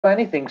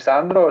anything,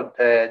 Sandro.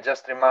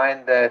 Just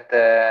remind that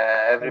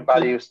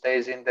everybody who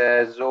stays in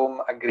the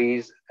Zoom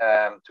agrees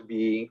to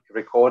be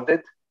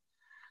recorded.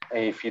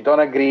 If you don't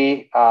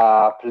agree,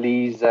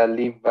 please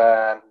leave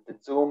the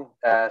Zoom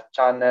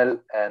channel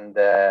and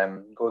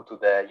go to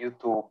the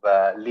YouTube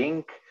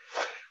link.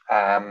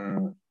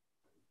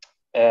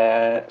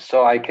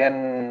 So I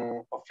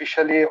can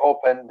officially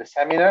open the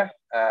seminar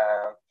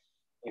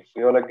if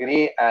we all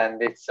agree,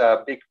 and it's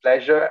a big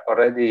pleasure,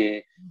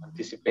 already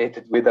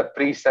anticipated with a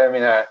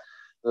pre-seminar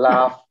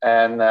laugh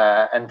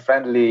and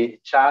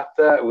friendly chat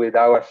with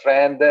our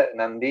friend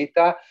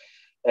Nanditha.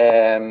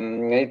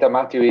 Nanditha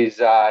Mathew is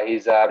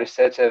a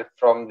researcher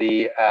from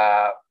the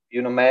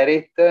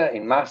UNOMERIT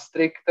in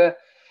Maastricht.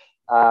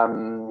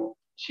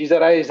 She's a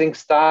rising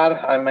star,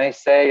 I may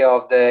say,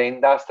 of the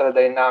industrial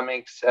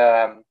dynamics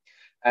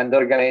and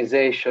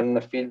organization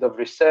field of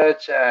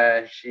research.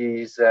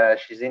 She's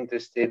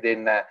interested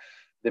in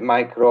the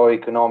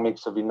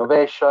microeconomics of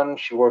innovation.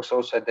 She works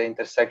also at the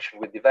intersection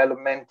with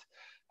development.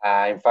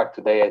 In fact,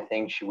 today I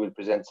think she will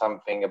present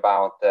something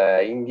about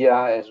India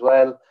as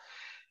well.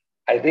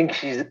 I think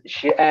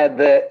she had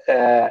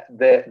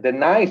the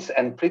nice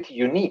and pretty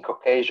unique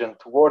occasion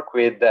to work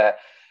with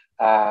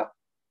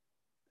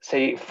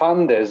say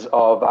funders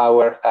of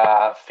our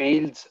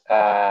fields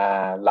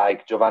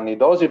like Giovanni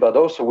Dosi, but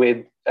also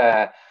with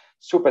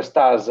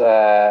superstars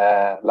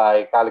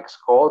like Alex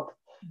Code.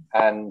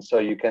 And so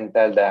you can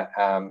tell that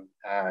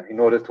in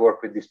order to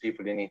work with these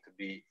people, you need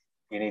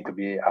to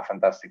be a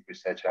fantastic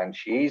researcher, and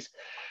she is.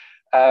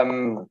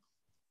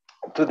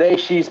 Today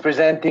she's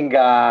presenting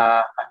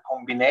a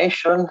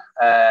combination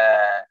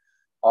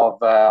of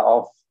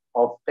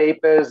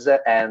papers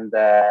and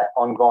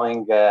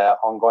ongoing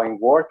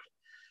work.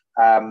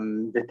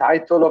 The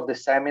title of the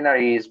seminar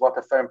is What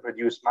a Firm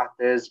Produce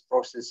Matters,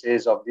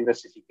 Processes of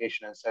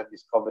Diversification and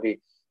Self-Discovery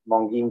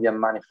Among Indian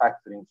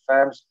Manufacturing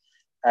Firms.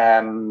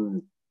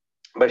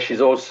 But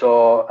she's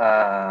also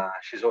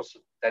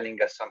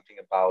telling us something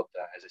about,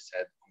 as I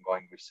said,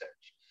 ongoing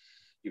research.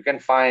 You can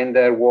find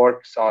their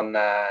works on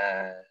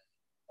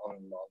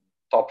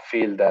top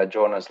field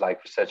journals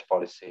like Research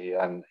Policy,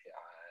 and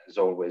as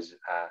always,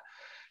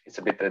 it's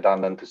a bit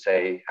redundant to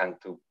say and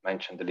to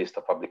mention the list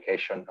of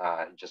publication.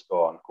 Just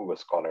go on Google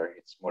Scholar.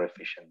 It's more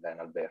efficient than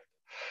Alberto.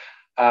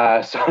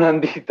 So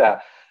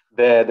Nanditha,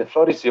 the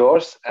floor is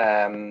yours.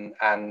 And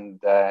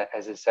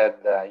as I said,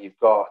 you've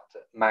got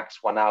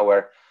max 1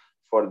 hour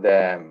for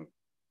the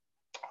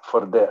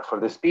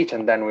speech,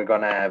 and then we're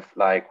gonna have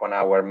like 1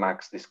 hour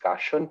max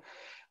discussion.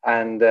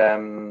 And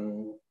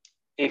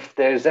if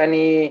there's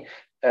any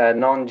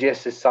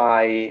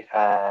non-GSSI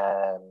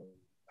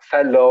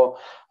fellow,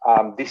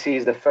 this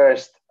is the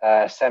first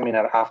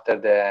seminar after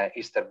the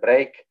Easter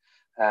break.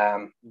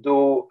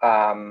 Do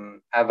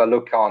have a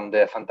look on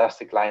the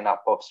fantastic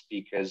lineup of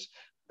speakers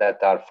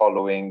that are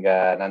following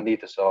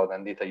Nanditha. So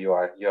Nanditha, you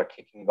are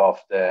kicking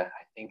off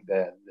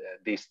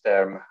this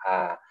term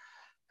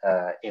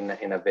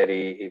in a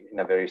very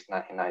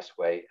nice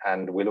way,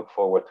 and we look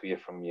forward to hear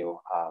from you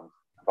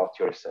about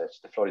your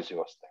research. The floor is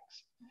yours.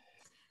 Thanks.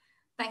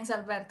 Thanks,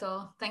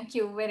 Alberto. Thank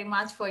you very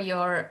much for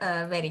your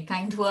very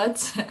kind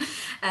words.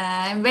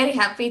 I'm very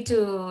happy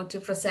to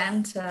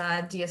present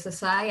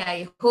GSSI.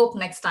 I hope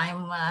next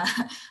time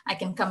I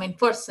can come in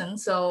person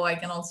so I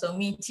can also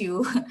meet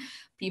you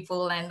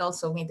people and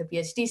also meet the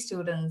PhD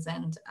students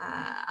and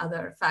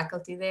other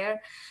faculty there.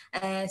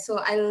 So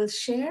I'll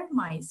share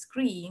my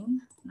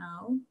screen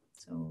now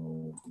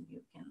so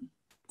you can,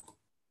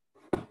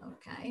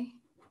 okay.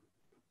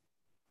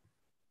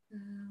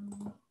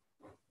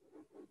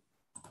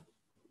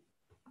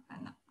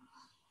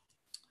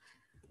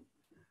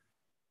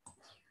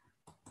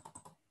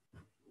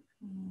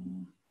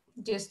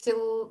 Do you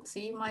still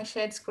see my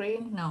shared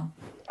screen? No.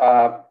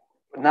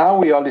 Now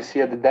we only see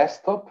at the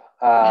desktop.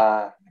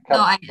 No,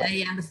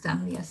 I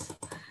understand. Yes.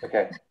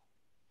 Okay.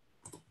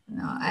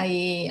 No,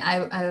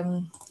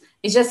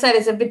 it's just that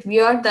it's a bit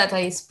weird that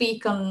I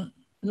speak on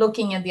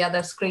looking at the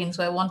other screen,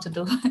 so I want to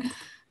do.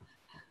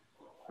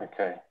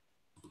 Okay.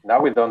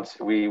 Now we don't.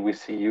 We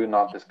see you,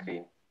 not the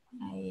screen.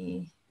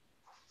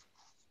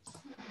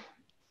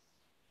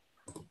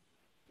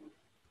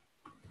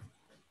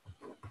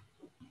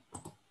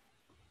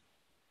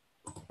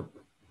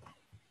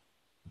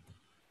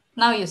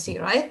 Now you see,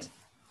 right?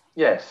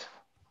 Yes.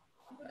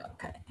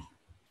 Okay.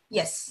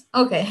 Yes.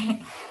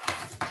 Okay.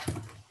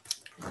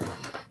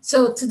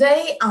 So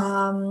today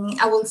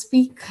I will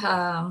speak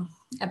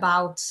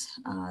about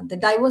the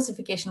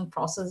diversification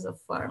process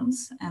of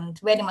firms, and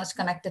very much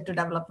connected to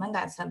development.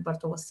 As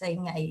Alberto was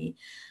saying,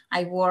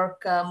 I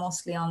work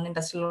mostly on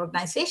industrial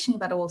organization,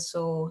 but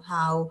also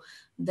how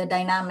the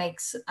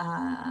dynamics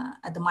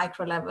at the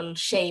micro level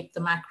shape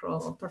the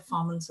macro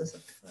performances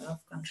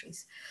of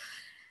countries.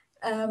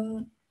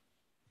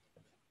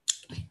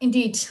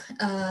 Indeed,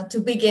 to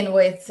begin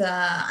with,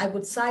 I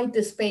would cite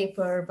this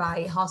paper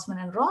by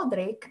Hausman and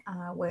Roderick,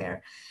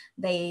 where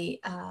they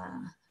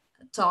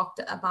talked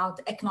about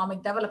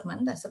economic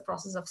development as a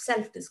process of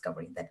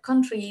self-discovery, that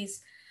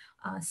countries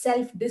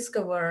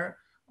self-discover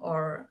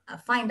or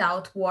find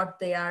out what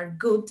they are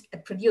good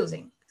at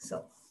producing.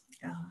 So,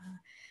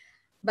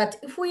 but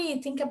if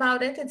we think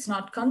about it, it's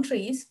not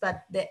countries,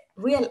 but the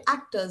real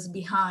actors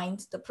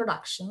behind the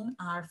production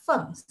are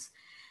firms.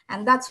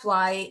 And that's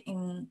why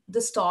in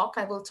this talk,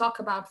 I will talk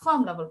about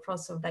firm level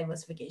process of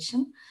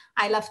diversification.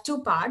 I'll have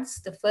two parts.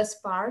 The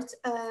first part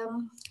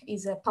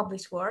is a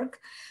published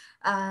work,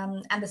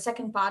 and the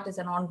second part is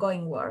an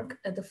ongoing work.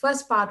 The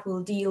first part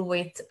will deal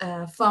with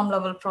firm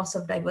level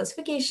process of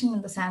diversification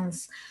in the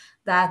sense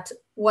that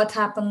what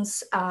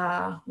happens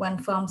when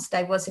firms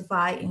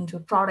diversify into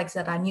products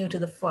that are new to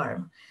the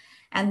firm.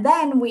 And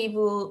then we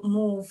will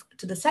move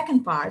to the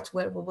second part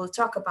where we will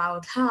talk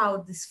about how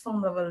this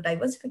firm level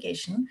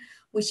diversification,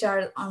 which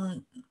are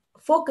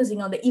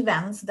focusing on the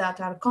events that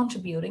are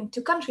contributing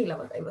to country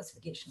level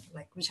diversification,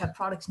 like which are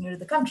products new to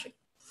the country.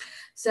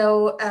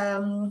 So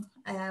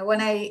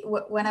when I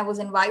was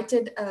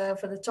invited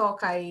for the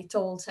talk, I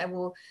told I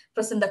will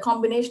present the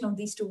combination of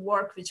these two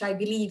work, which I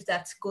believe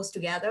that goes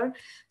together.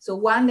 So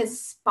one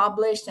is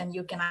published and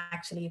you can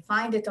actually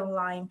find it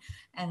online.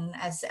 And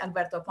as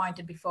Alberto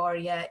pointed before,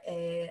 yeah,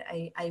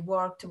 I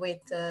worked with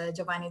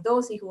Giovanni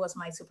Dosi, who was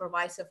my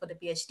supervisor for the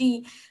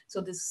PhD. So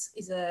this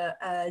is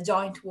a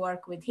joint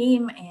work with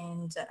him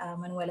and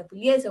Manuela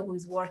Pugliese, who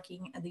is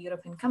working at the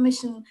European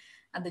Commission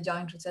at the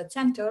Joint Research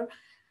Center.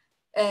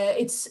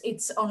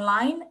 It's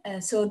online.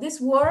 So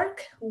this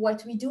work,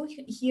 what we do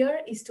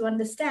here is to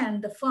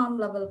understand the firm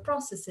level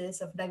processes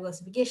of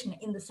diversification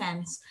in the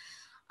sense,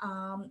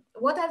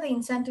 what are the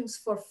incentives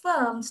for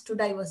firms to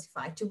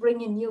diversify, to bring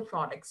in new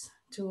products,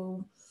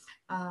 is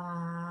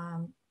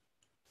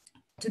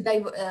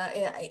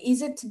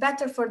it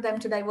better for them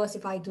to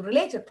diversify to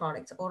related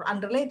products or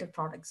unrelated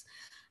products?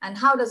 And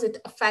how does it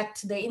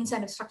affect the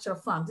incentive structure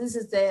of firms? This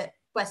is the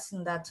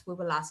question that we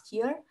will ask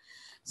here.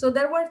 So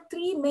there were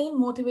three main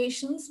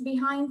motivations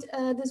behind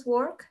this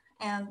work,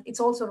 and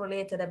it's also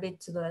related a bit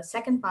to the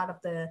second part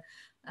of the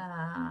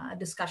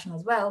discussion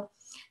as well.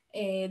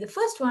 The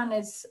first one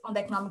is on the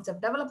economics of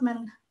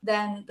development,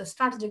 then the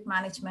strategic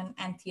management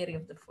and theory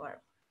of the firm.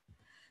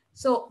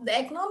 So the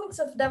economics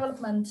of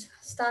development,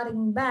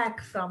 starting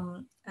back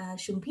from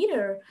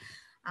Schumpeter,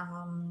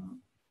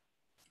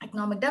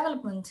 economic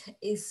development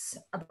is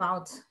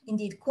about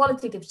indeed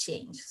qualitative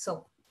change.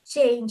 So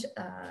change,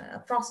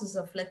 a process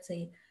of, let's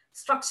say,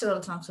 structural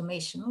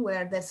transformation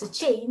where there's a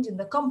change in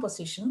the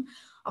composition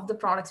of the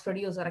products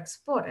produced or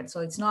exported. So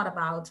it's not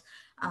about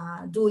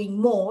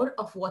doing more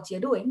of what you're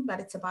doing,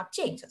 but it's about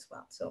change as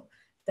well. So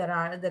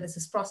there is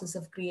this process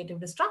of creative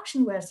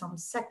destruction where some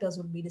sectors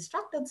will be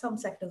destructed, some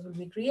sectors will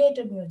be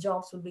created, new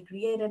jobs will be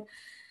created.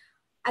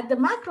 At the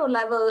macro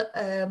level,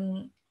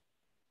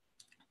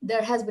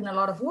 there has been a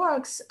lot of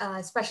works,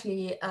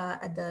 especially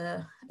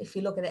if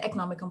you look at the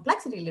economic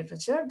complexity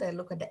literature, they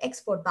look at the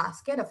export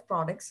basket of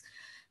products,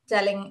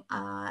 telling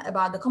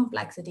about the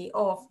complexity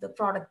of the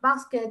product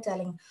basket,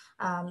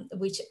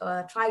 which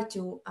try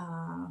to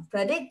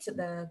predict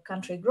the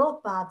country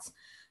growth paths.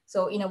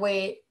 So in a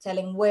way,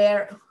 telling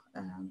where,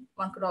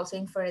 one could also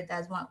infer it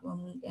as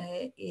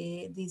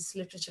this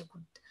literature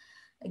could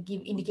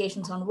give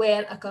indications on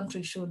where a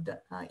country should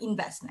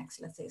invest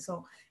next, let's say.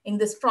 So in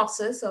this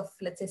process of,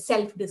 let's say,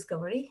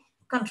 self-discovery,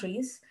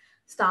 countries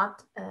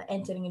start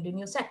entering into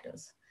new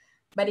sectors.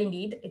 But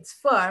indeed, it's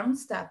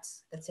firms that,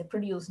 let's say,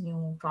 produce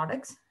new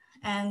products.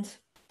 And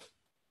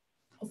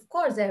of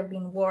course, there have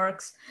been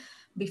works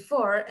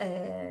before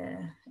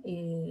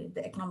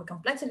the economic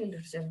complexity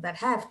literature that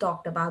have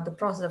talked about the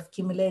process of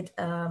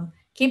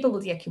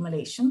capability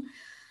accumulation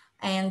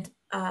and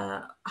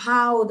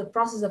how the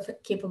process of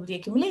capability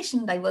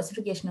accumulation,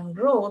 diversification, and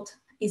growth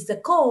is the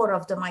core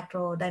of the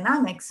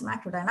macrodynamics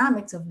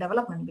of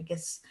development,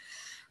 because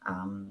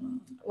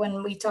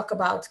when we talk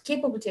about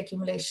capability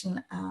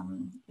accumulation,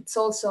 it's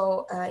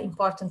also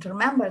important to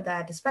remember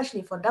that,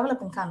 especially for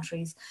developing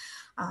countries,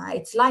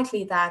 it's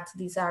likely that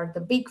these are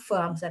the big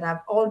firms that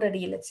have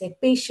already, let's say,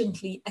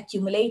 patiently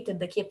accumulated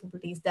the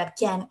capabilities that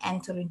can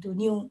enter into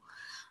new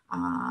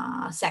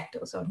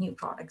sectors or new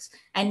products.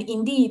 And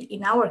indeed,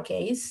 in our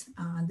case,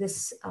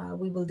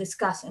 we will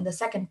discuss in the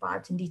second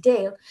part in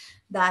detail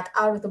that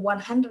out of the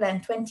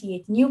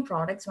 128 new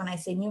products, when I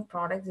say new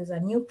products, these are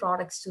new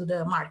products to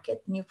the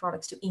market, new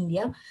products to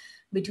India,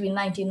 between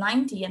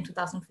 1990 and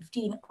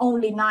 2015,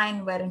 only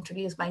 9 were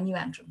introduced by new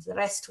entrants. The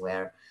rest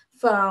were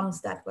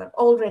firms that were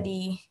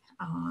already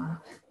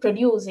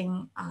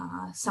producing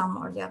some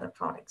or the other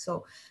products.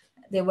 So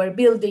they were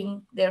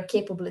building their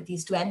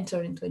capabilities to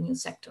enter into a new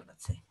sector,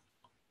 let's say.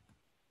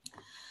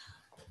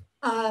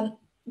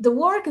 The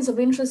work is of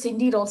interest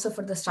indeed also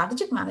for the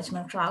strategic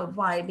management crowd.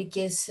 Why?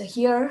 Because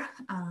here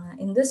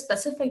in this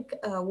specific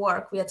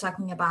work, we are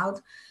talking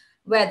about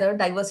whether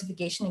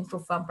diversification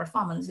improves firm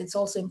performance. It's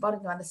also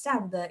important to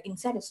understand the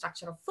incentive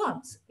structure of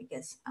firms,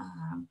 because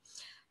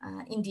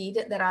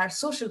indeed there are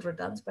social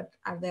returns, but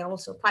are there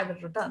also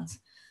private returns?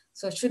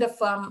 So should a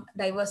firm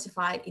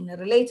diversify in a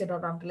related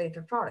or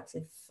unrelated products?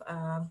 If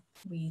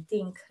we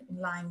think in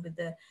line with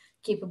the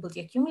capability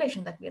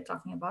accumulation that we are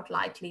talking about,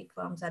 likely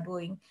firms are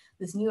doing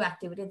this new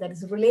activity that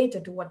is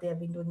related to what they have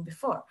been doing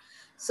before.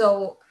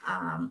 So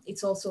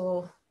it's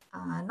also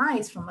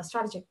nice from a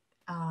strategic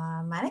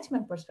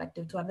management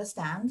perspective to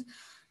understand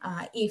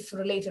if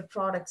related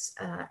products,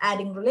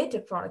 adding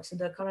related products to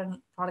the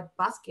current product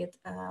basket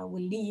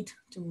will lead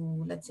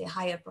to, let's say,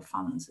 higher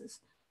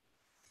performances.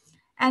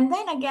 And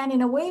then again,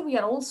 in a way, we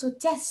are also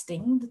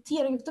testing the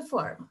theory of the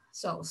firm.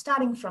 So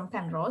starting from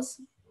Penrose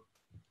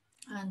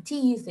and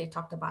Tees, they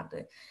talked about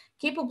the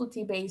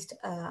capability-based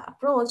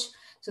approach.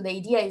 So the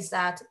idea is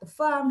that the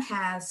firm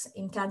has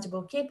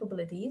intangible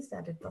capabilities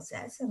that it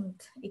possesses, and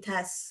it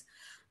has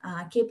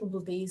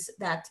capabilities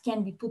that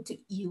can be put to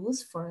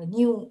use for a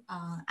new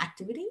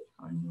activity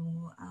or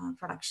new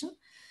production.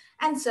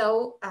 And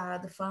so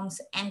the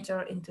firms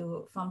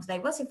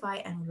diversify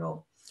and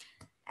grow.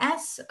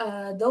 As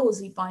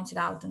Dozy pointed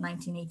out in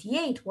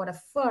 1988, what a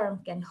firm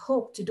can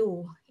hope to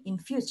do in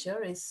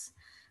future is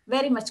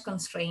very much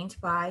constrained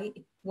by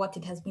what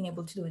it has been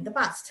able to do in the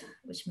past,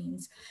 which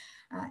means,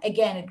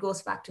 again, it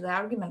goes back to the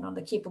argument on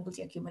the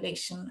capability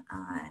accumulation,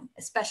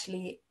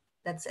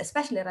 that's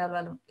especially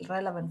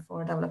relevant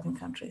for developing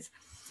countries.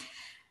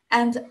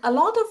 And a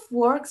lot of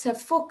works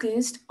have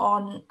focused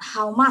on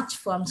how much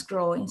firms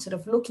grow instead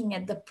of looking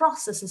at the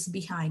processes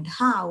behind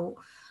how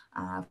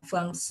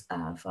firms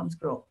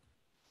grow.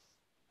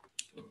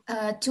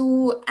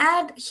 To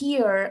add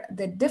here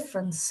the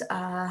difference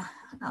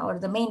or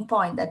the main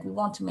point that we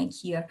want to make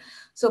here.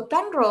 So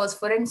Penrose,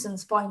 for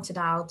instance, pointed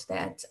out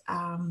that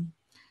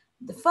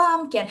the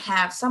firm can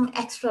have some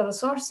extra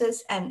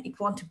resources and it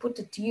want to put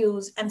it to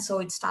use, and so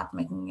it start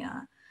making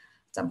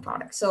some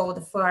products. So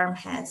the firm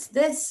has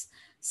this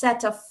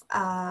set of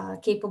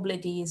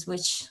capabilities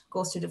which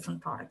goes to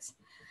different products.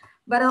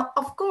 But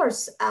of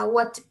course,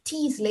 what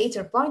Tees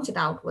later pointed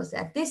out was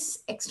that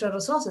this extra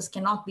resources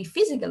cannot be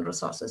physical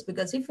resources,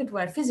 because if it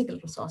were physical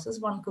resources,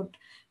 one could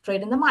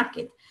trade in the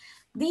market.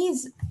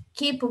 These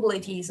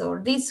capabilities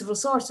or these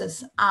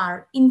resources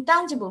are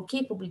intangible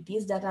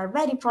capabilities that are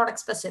very product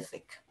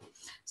specific.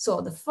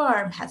 So the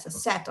firm has a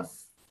set of,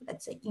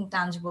 let's say,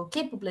 intangible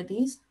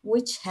capabilities,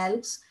 which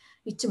helps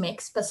it to make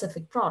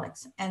specific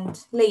products.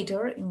 And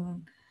later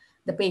in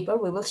the paper,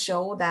 we will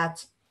show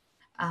that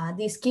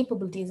these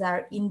capabilities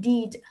are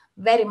indeed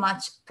very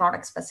much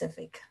product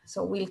specific.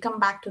 So we'll come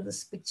back to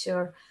this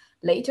picture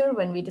later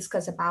when we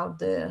discuss about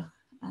the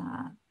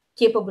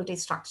capability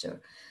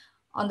structure.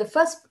 On the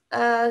first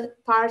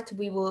part,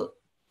 we will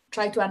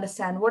try to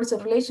understand what is the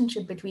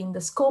relationship between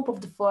the scope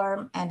of the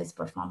firm and its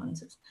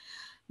performances.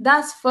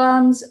 Thus,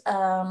 firms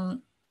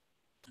have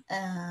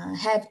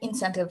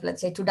incentive,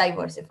 let's say, to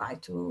diversify,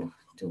 to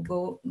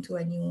go into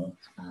a new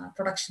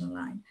production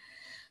line.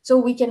 So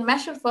we can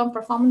measure firm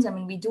performance. I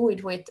mean, we do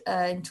it with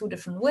in two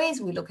different ways.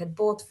 We look at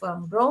both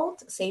firm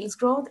growth, sales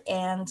growth,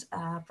 and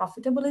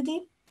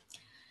profitability.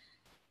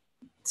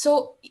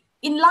 So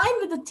in line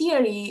with the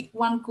theory,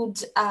 one could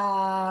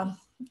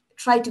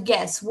try to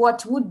guess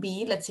what would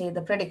be, let's say,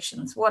 the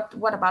predictions. What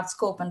about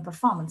scope and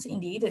performance?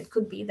 Indeed, it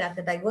could be that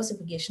the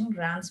diversification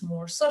grants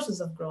more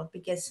sources of growth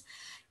because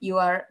you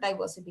are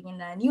diversifying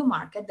in a new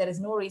market. There is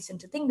no reason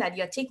to think that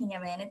you're taking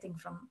away anything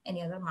from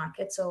any other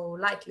market. So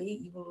likely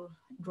you will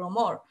grow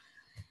more.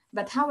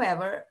 But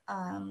however,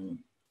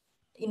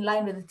 in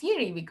line with the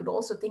theory, we could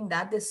also think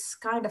that this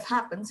kind of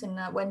happens in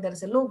when there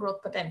is a low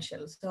growth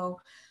potential. So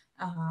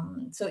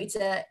it's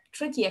a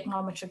tricky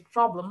econometric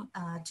problem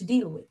to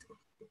deal with.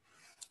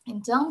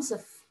 In terms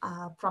of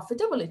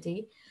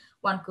profitability,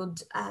 one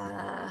could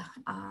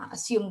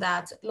assume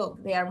that,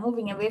 look, they are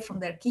moving away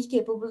from their key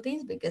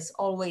capabilities because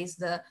always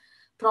the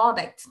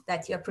product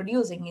that you're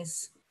producing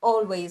is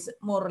always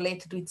more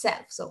related to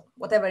itself. So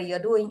whatever you're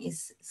doing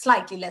is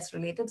slightly less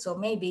related. So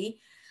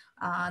maybe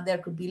there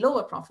could be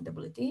lower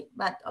profitability,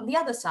 but on the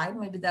other side,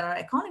 maybe there are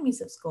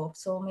economies of scope.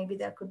 So maybe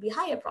there could be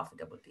higher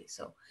profitability.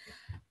 So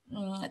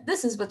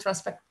this is with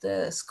respect to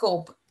the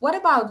scope. What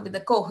about with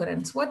the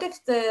coherence? What if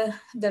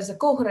there's a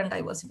coherent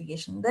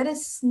diversification? There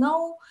is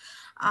no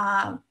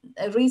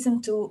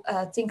reason to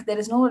think, there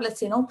is no, let's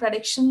say, no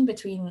prediction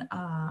between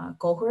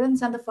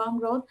coherence and the firm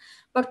growth,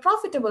 but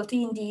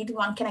profitability, indeed,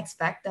 one can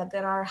expect that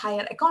there are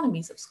higher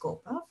economies of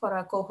scope for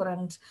a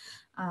coherent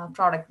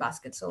product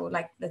basket. So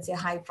like, let's say,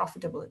 high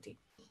profitability.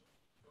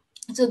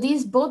 So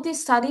both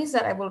these studies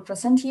that I will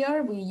present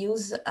here, we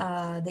use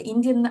the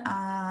Indian,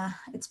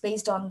 it's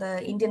based on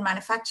the Indian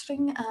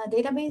manufacturing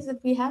database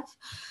that we have.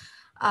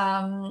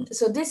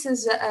 So this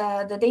is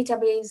the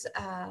database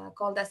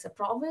called as the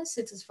Provis.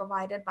 It is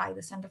provided by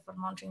the Center for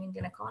Monitoring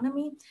Indian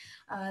Economy.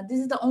 This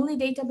is the only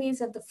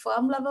database at the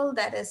firm level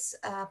that is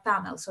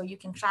panel. So you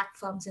can track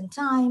firms in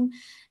time.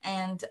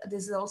 And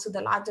this is also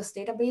the largest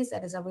database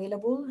that is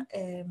available.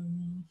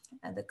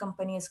 The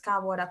companies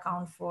covered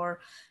account for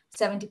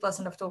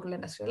 70% of total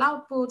industrial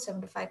output,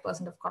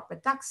 75% of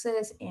corporate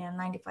taxes, and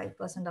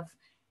 95% of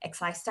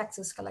excise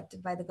taxes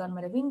collected by the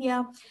government of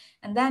India.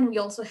 And then we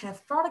also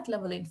have product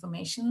level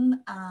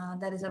information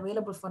that is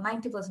available for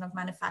 90% of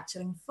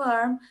manufacturing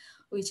firm,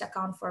 which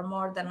account for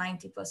more than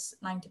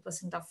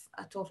 90% of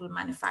total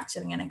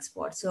manufacturing and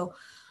export. So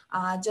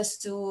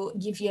just to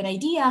give you an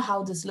idea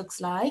how this looks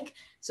like.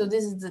 So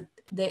this is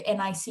the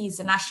NIC is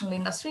the National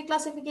Industry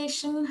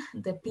Classification.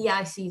 The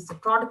PIC is the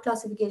product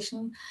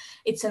classification.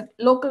 It's a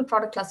local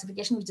product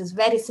classification, which is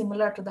very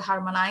similar to the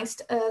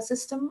harmonized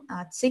system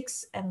at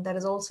 6, and there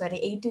is also an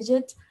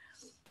 8-digit.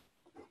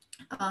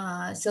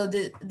 So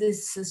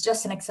this is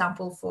just an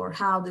example for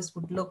how this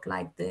would look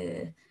like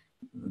the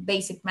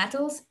basic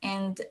metals.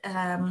 And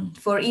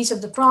for each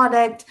of the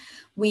product,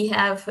 we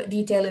have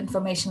detailed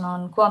information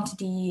on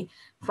quantity,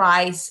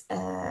 price,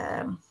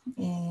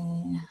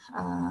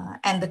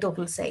 and the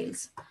total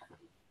sales.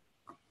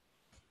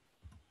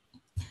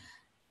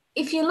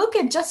 If you look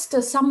at just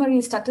the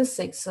summary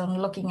statistics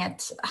and looking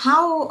at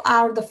how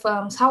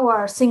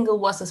are single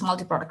versus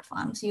multi-product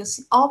firms, you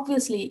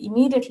obviously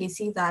immediately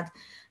see that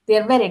they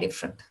are very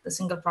different. The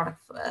single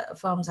product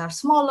firms are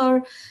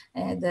smaller.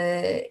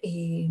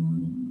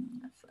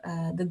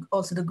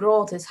 Also the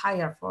growth is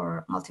higher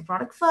for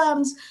multi-product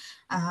firms.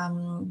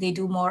 They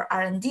do more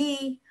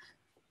R&D.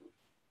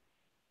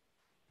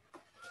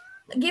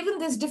 Given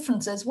these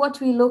differences,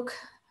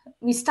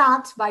 we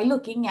start by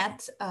looking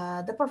at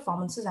the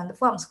performances and the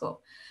firm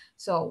scope.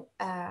 So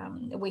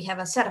we have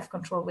a set of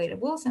control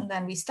variables, and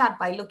then we start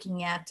by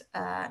looking at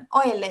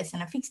OLS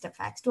and a fixed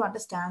effects to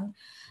understand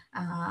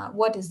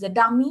what is the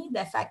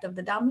effect of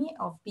the dummy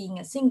of being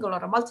a single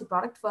or a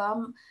multi-product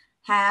firm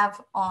have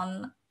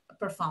on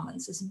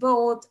performances,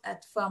 both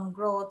at firm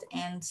growth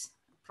and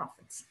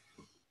profits.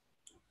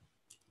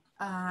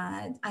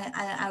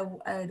 I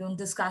don't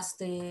discuss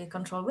the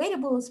control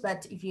variables,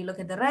 but if you look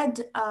at the red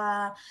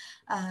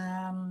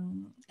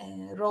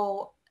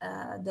row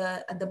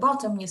at the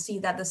bottom, you see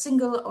that the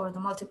single or the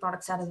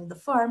multi-product status of the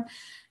firm,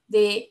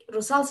 the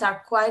results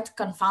are quite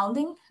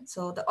confounding.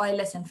 So the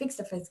OLS and fixed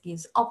effects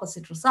gives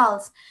opposite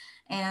results.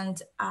 And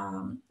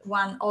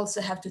one also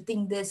have to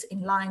think this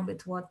in line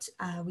with what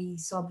we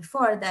saw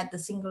before, that the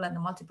single and the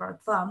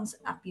multi-product firms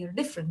appear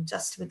different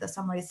just with the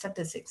summary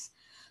statistics.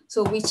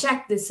 So we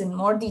check this in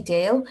more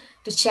detail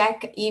to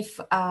check if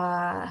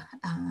how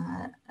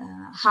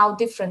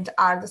different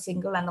are the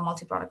single and the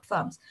multi-product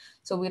firms.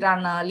 So we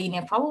run a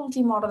linear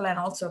probability model and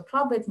also a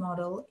probability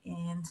model,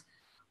 and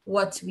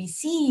what we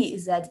see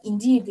is that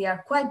indeed they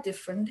are quite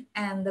different,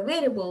 and the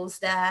variables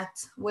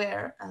that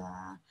where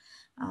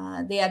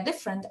they are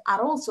different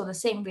are also the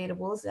same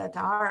variables that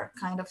are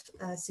kind of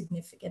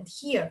significant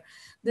here.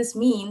 This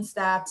means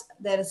that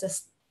there is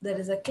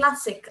a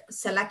classic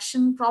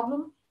selection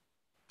problem,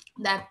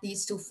 that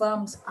these two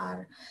firms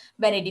are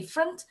very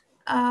different.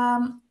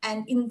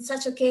 And in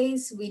such a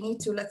case, we need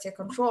to, let's say,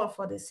 control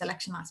for this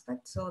selection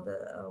aspect. So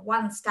the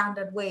one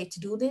standard way to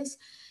do this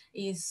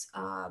is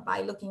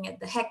by looking at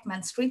the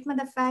Heckman's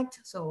treatment effect.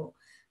 So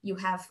you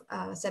have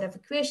a set of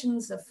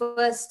equations. The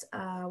first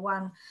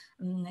one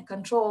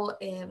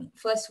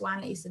first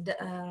one is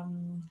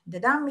the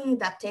dummy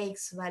that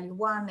takes value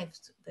 1 if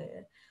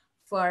the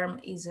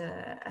firm is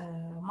a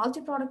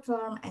multi-product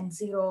firm, and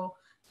 0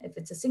 if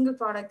it's a single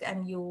product,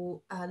 and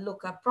you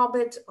look at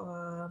probit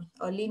or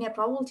linear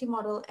probability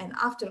model, and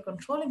after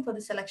controlling for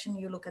the selection,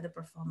 you look at the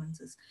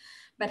performances.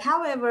 But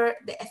however,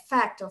 the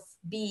effect of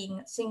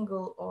being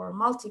single or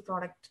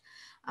multi-product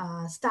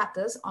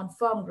status on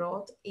firm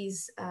growth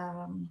is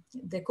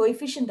the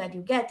coefficient that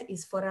you get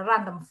is for a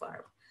random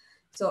firm.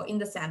 So in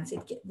the sense,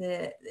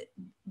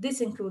 this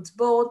includes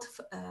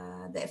both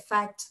the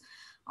effect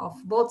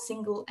of both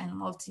single and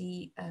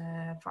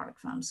multi-product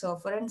firms. So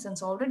for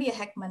instance, already a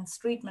Heckman's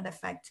treatment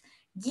effect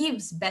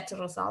gives better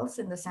results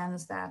in the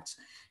sense that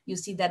you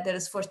see that there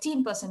is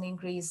 14%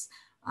 increase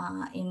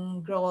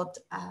in growth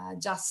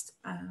just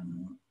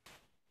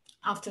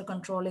after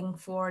controlling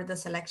for the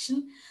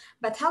selection.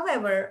 But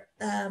however,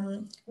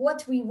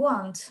 what we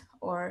want,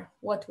 or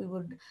what we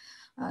would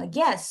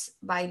guess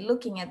by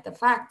looking at the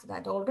fact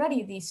that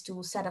already these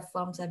two set of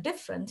firms are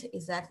different,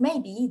 is that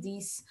maybe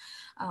these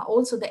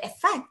also the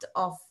effect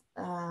of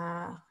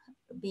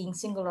being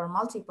single or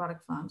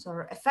multi-product firms,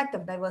 or effect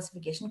of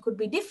diversification, could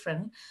be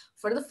different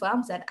for the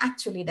firms that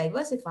actually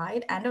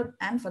diversified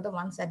and for the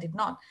ones that did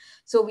not.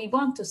 So we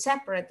want to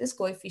separate this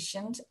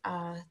coefficient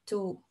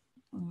to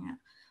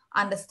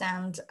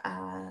understand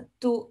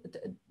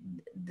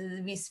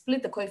we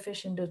split the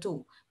coefficient to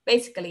 2.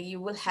 Basically,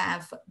 you will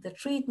have the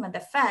treatment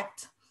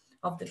effect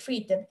of the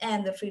treated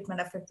and the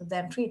treatment effect of the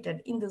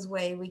untreated. In this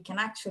way, we can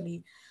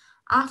actually,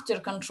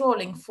 after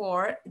controlling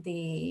for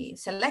the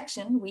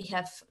selection, we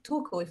have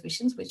 2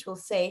 coefficients, which will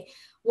say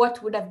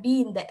what would have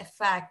been the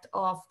effect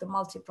of the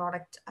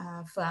multi-product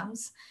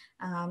firms,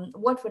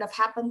 what would have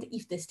happened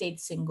if they stayed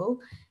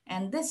single.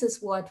 And this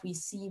is what we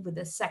see with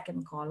the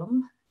second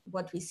column.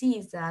 What we see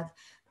is that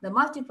the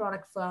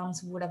multi-product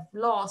firms would have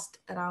lost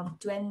around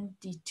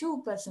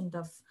 22%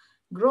 of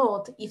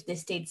growth if they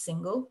stayed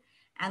single,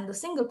 and the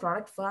single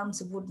product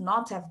firms would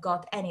not have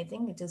got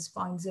anything. It is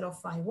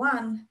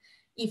 0.051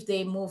 if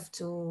they move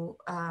to,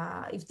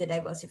 if they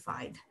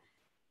diversified.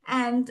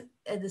 And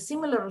the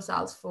similar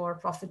results for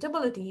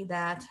profitability,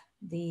 that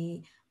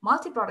the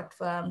multi-product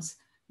firms,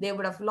 they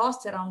would have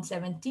lost around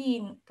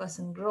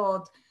 17%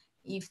 growth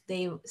if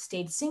they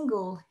stayed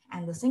single,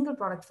 and the single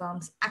product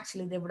firms,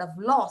 actually they would have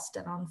lost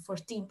around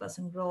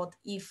 14% growth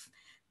if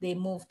they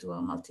moved to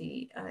a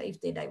if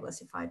they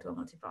diversify to a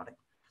multi-product,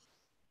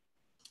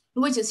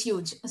 which is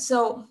huge.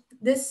 So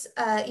this,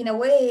 in a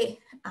way,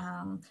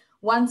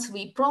 once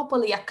we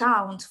properly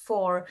account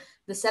for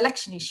the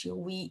selection issue,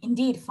 we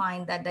indeed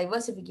find that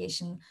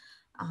diversification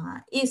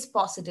is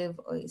positive,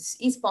 or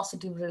is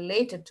positive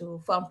related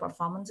to firm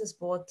performances,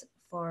 both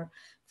for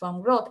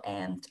firm growth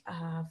and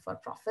for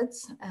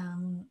profits.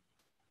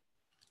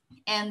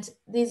 And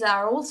these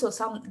are also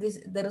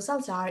the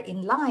results are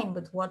in line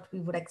with what we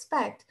would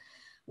expect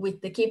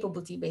with the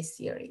capability-based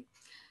theory.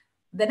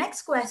 The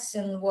next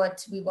question,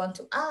 what we want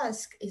to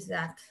ask is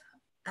that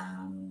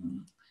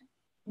in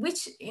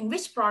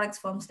which products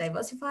firms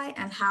diversify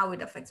and how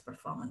it affects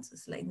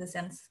performances, like in the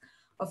sense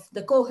of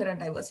the coherent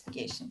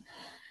diversification.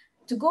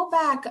 To go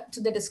back to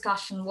the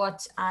discussion,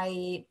 what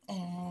I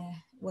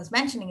was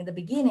mentioning in the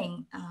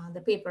beginning,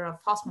 the paper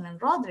of Hoffman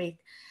and Roderick,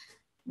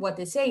 what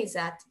they say is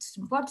that it's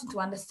important to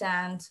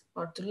understand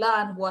or to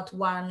learn what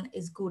one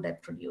is good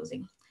at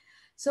producing.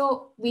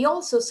 So we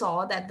also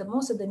saw that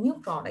most of the new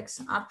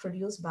products are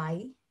produced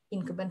by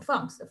incumbent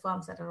firms, the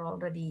firms that are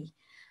already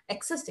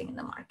existing in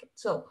the market.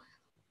 So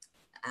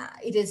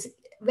it is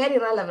very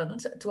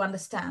relevant to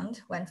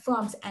understand when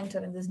firms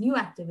enter in this new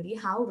activity,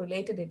 how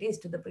related it is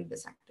to the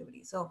previous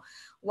activity. So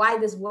why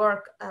this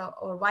work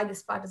or why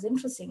this part is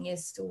interesting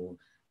is to,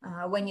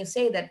 when you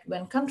say that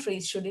when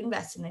countries should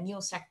invest in a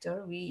new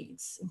sector,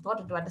 it's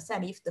important to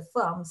understand if the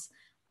firms,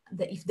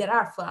 if there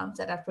are firms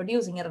that are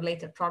producing a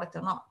related product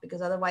or not,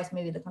 because otherwise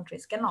maybe the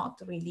countries cannot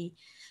really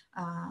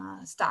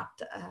start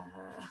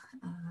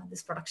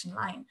this production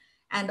line.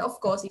 And of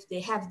course, if they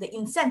have the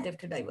incentive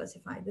to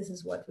diversify, this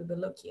is what we will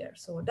look here.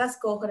 So does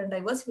coherent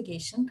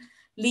diversification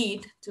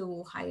lead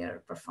to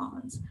higher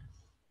performance?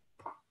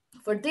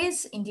 For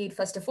this, indeed,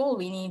 first of all,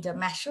 we need a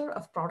measure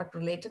of product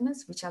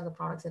relatedness, which are the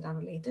products that are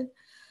related.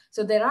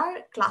 So there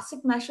are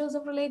classic measures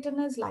of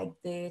relatedness, like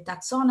the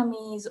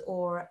taxonomies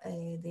or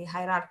the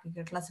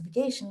hierarchical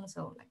classification.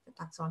 So like the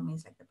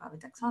taxonomies, like the Pavi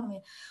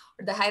taxonomy,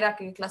 or the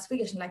hierarchical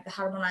classification, like the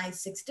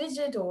harmonized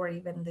 6-digit, or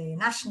even the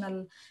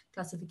national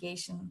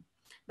classification.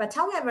 But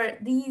however,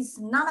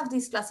 none of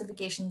these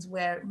classifications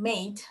were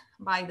made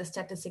by the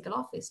statistical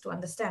office to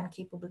understand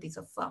capabilities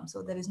of firms.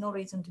 So there is no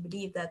reason to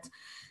believe that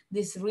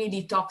this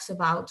really talks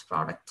about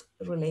product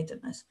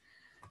relatedness.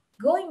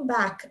 Going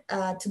back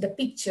to the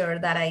picture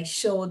that I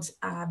showed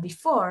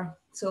before,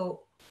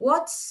 so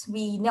what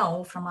we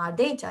know from our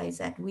data is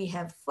that we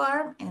have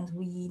firm, and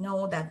we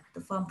know that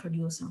the firm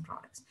produces some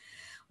products.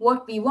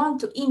 What we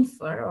want to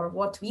infer, or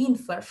what we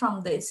infer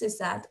from this, is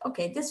that,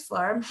 okay, this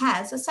firm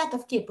has a set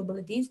of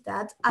capabilities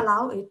that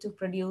allow it to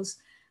produce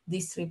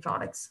these 3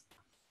 products.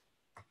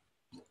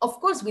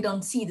 Of course, we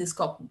don't see these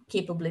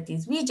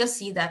capabilities. We just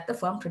see that the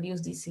firm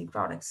produced these 3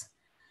 products.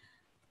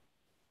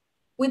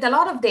 With a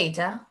lot of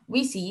data,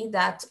 we see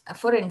that,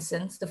 for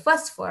instance, the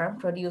first firm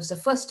produced the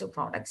first 2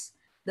 products,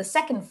 the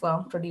second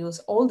firm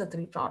produced all the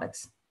 3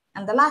 products,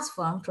 and the last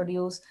firm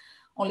produced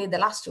only the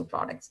last 2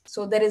 products.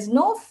 So there is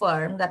no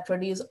firm that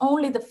produced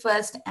only the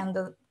first and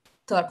the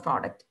third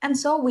product. And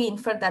so we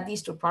infer that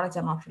these 2 products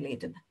are not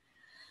related.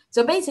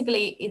 So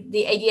basically,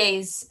 the idea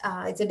is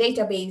it's a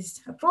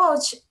data-based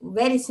approach,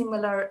 very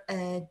similar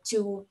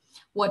to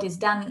what is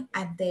done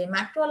at the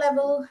macro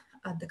level,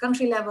 at the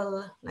country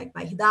level, like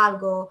by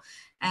Hidalgo,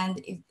 and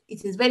it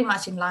is very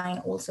much in line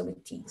also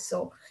with T.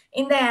 So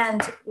in the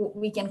end,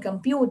 we can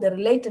compute the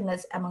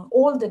relatedness among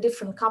all the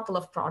different couple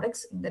of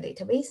products in the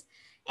database,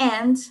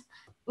 and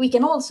we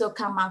can also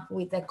come up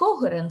with a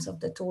coherence of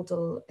the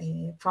total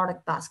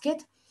product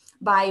basket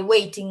by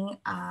weighting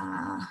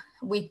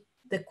with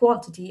the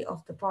quantity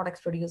of the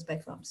products produced by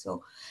firms.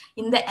 So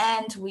in the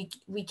end,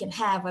 we can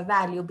have a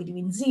value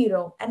between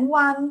 0 and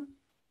 1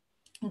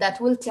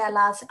 that will tell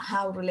us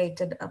how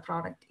related a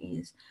product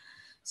is.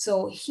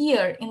 So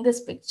here in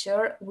this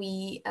picture,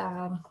 in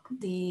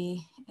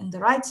the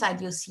right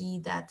side, you see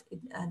that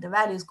the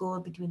values go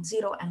between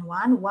 0 and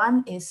 1.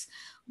 1 is,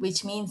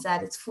 which means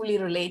that it's fully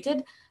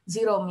related.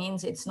 0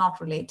 means it's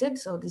not related.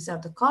 So these are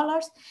the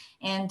colors.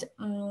 And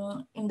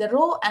in the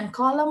row and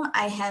column,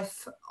 I have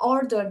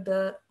ordered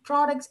the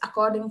products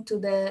according to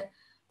the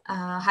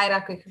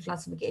hierarchical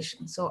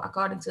classification. So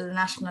according to the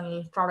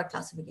national product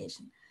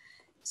classification.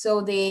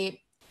 So the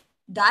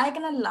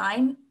diagonal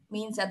line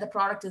means that the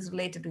product is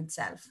related to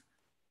itself.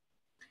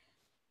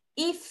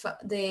 If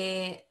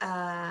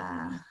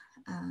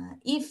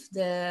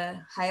the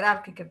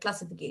hierarchical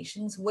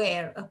classifications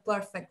were a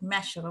perfect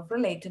measure of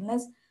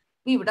relatedness,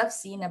 we would have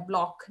seen a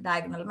block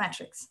diagonal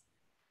matrix.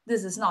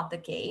 This is not the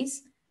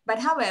case, but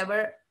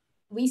however,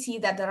 we see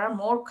that there are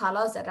more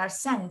colors that are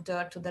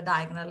centered to the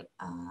diagonal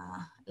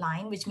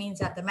line, which means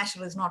that the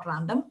measure is not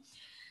random.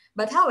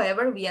 But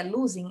however, we are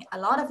losing a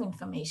lot of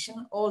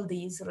information, all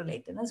these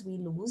relatedness we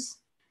lose.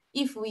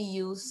 if we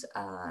use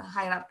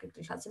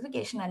hierarchical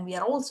classification, and we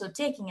are also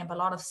taking up a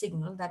lot of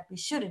signal that we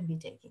shouldn't be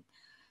taking.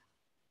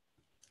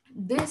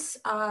 This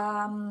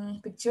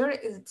picture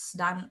is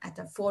done at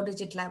a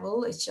 4-digit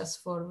level. It's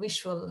just for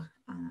visual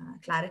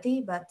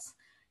clarity, but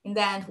in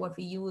the end, what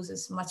we use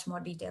is much more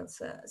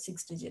details,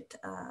 6-digit.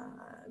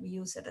 We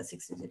use at a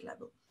 6-digit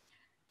level.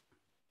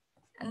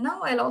 And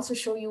now I'll also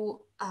show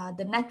you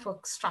the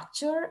network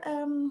structure,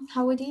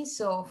 how it is.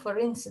 So for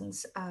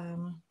instance,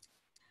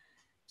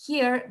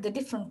 here, the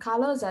different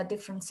colors are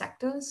different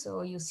sectors.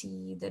 So you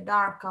see the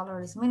dark color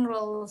is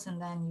minerals,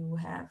 and then you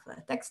have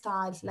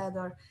textiles,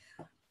 leather,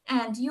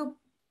 and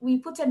we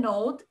put a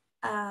node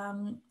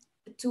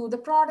to the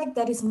product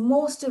that is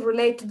most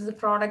related to the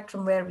product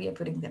from where we are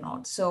putting the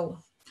node. So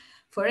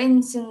for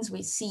instance,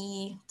 we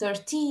see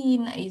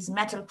 13 is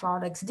metal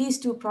products. These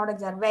two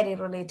products are very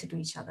related to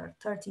each other,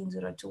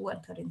 1302 and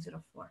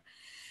 1304.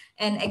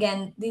 And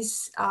again,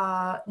 this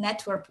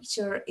network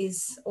picture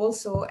is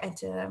also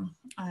at a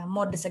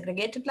more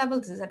disaggregated level.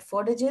 This is at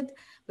 4-digit,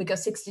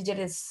 because 6-digit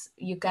is,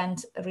 you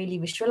can't really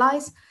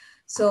visualize.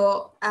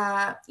 So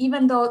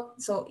even though,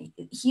 so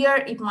here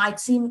it might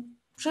seem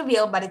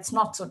trivial, but it's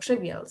not so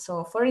trivial.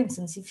 So for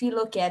instance, if you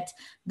look at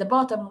the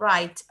bottom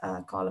right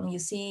column, you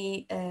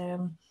see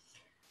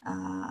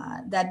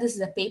that this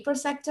is a paper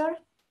sector,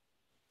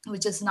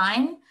 which is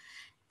 9.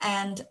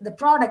 And the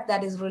product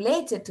that is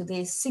related to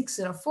this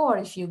 604,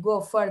 if you go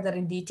further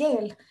in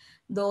detail,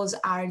 those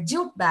are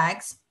jute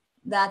bags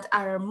that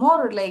are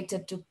more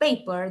related to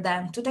paper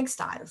than to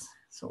textiles.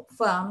 So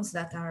firms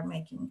that are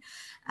making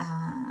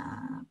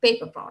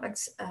paper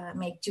products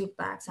make jute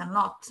bags, and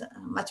not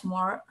much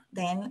more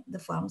than the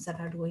firms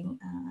that are doing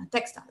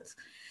textiles.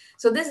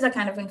 So this is the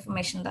kind of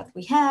information that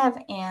we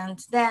have.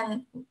 And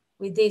then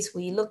with this,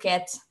 we look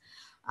at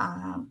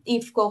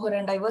if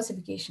coherent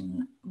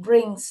diversification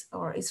brings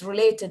or is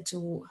related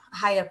to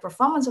higher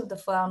performance of the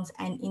firms,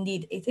 and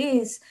indeed it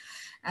is.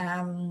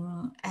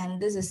 And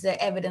this is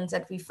the evidence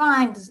that we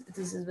find.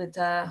 This is with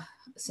a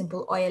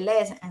simple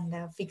OLS and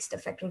a fixed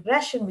effect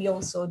regression. We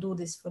also do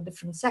this for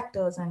different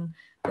sectors, and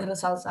the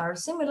results are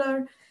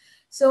similar.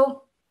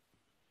 So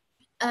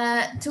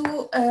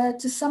to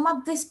sum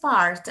up this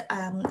part,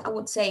 I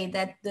would say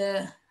that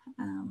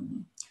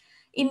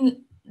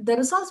the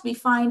results we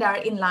find are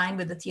in line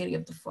with the theory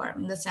of the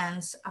firm, in the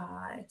sense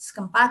it's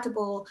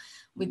compatible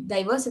with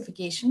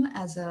diversification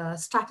as a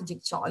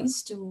strategic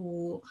choice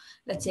to,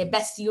 let's say,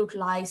 best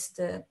utilize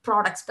the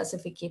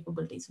product-specific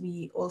capabilities.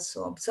 We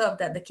also observe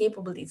that the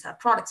capabilities are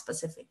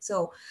product-specific.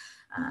 So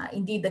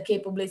indeed, the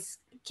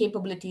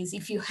capabilities,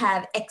 if you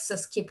have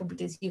excess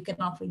capabilities, you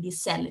cannot really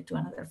sell it to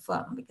another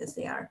firm, because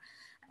they are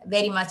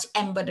very much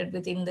embedded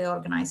within the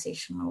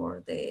organization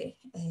or the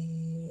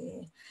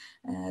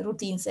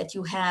routines that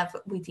you have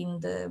within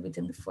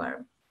the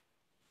firm.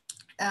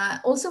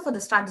 Also for the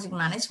strategic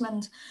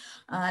management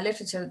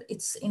literature,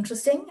 it's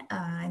interesting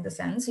in the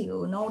sense,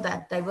 you know,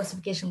 that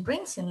diversification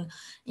brings in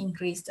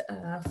increased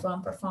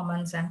firm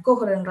performance, and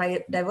coherent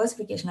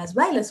diversification as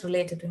well is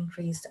related to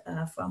increased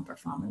firm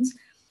performance.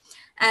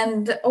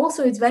 And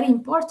also it's very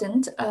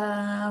important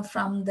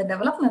from the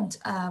development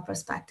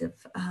perspective.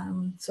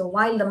 So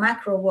while the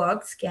macro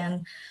works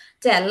can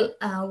tell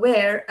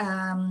where,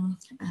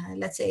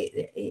 let's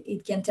say,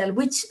 it can tell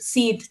which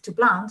seed to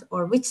plant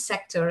or which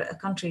sector a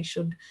country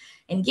should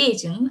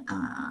engage in,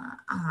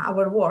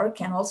 our work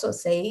can also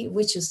say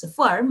which is the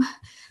firm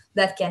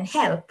that can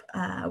help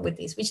with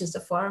this, which is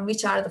the firm,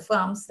 which are the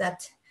firms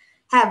that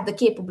have the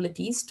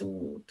capabilities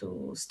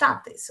to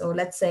start this. So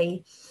let's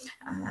say,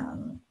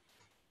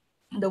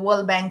 the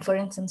World Bank, for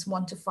instance,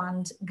 want to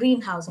fund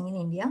green housing in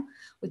India.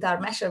 With our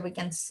measure, we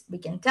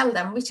can tell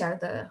them which are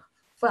the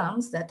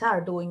firms that are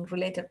doing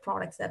related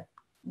products that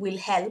will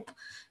help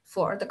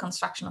for the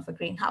construction of a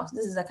greenhouse.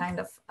 This is the kind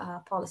of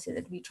policy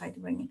that we try to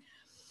bring in.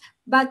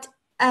 But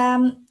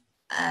and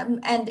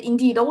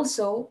indeed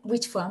also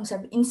which firms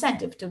have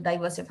incentive to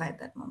diversify at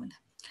that moment.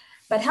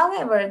 But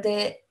however,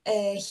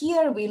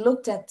 here we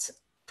looked at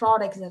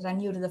products that are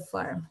new to the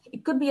firm.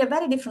 It could be a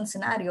very different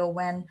scenario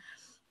when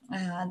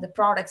the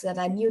products that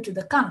are new to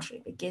the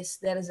country, because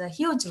there is a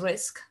huge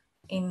risk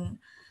in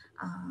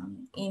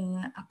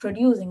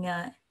producing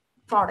a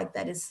product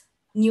that is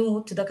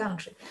new to the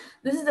country.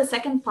 This is the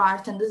second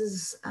part, and this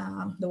is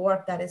the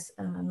work that is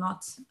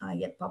not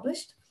yet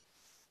published.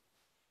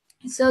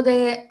 So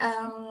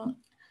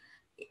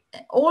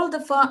all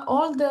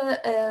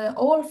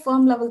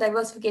firm level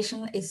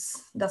diversification is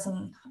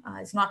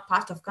not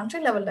part of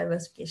country level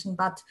diversification,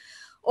 but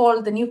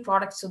all the new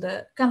products to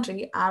the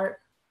country are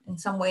in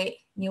some way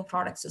new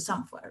products to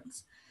some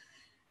firms.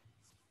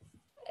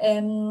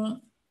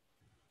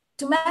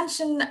 To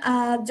mention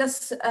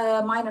just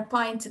a minor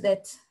point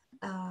that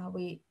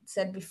we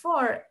said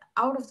before,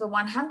 out of the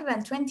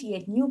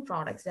 128 new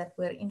products that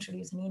were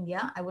introduced in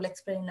India, I will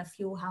explain a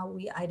few how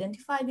we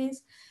identify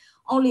these.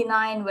 Only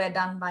 9 were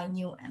done by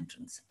new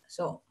entrants.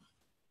 So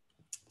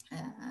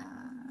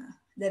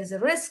there is a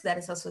risk that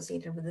is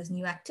associated with this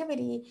new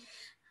activity.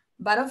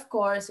 But of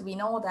course, we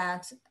know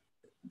that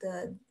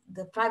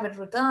the private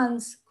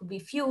returns could be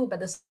few, but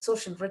the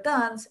social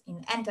returns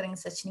in entering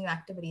such new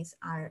activities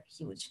are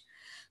huge.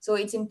 So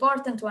it's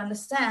important to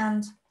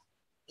understand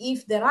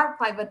if there are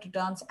private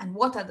returns and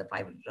what are the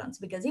private returns,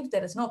 because if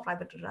there is no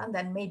private return,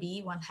 then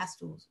maybe one has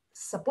to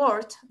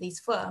support these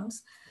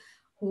firms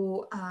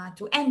who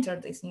to enter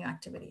these new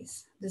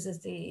activities. This is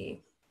the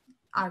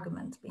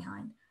argument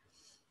behind.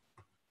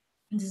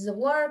 This is a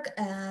work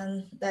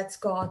that's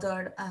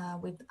co-authored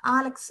with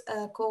Alex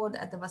Code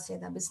at the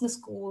Waseda Business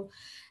School.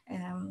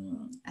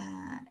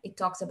 It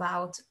talks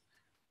about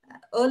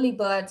early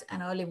birds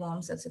and early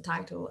worms, that's the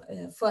title,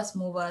 first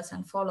movers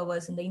and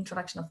followers in the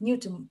introduction of new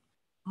to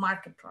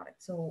market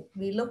products. So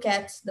we look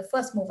at the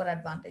first mover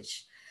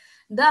advantage.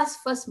 Does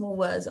first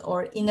movers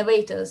or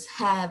innovators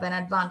have an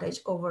advantage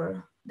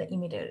over the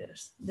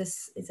imitators?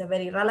 This is a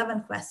very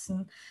relevant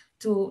question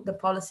to the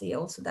policy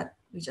also that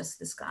we just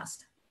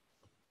discussed.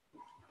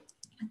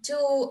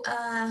 To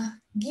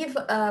give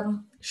a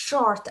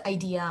short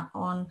idea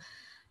on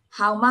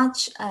how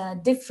much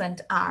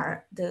different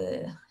are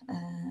the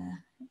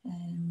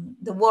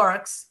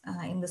works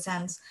in the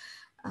sense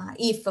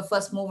if a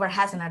first mover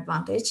has an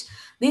advantage.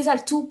 These are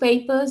two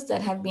papers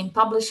that have been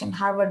published in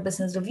Harvard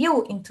Business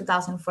Review in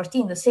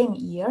 2014, the same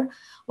year.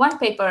 One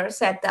paper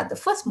said that the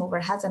first mover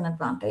has an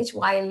advantage,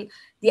 while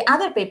the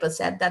other paper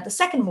said that the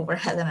second mover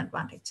has an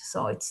advantage.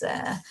 So it's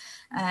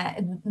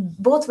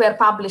both were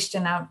published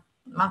in a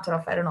matter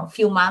of, I don't know,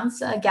 few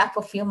months, a gap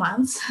of few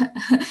months.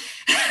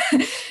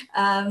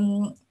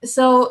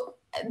 So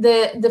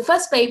the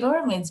first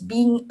paper means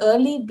being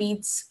early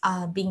beats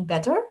being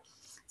better.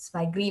 It's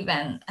by Grieve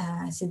and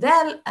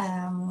Sidel.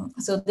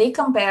 So they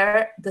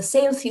compare the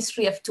sales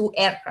history of two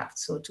aircraft,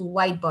 so two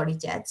wide-body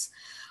jets.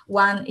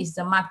 One is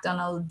the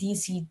McDonnell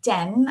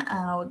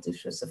DC-10,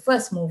 which was the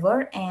first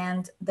mover,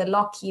 and the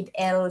Lockheed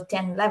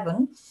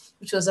L-1011,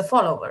 which was a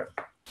follower.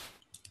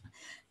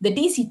 The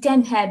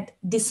DC-10 had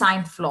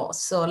design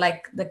flaws. So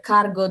like the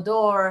cargo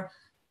door,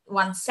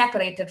 once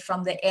separated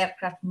from the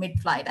aircraft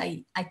mid-flight.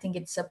 I think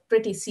it's a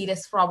pretty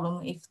serious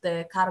problem if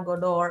the cargo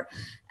door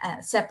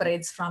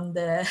separates from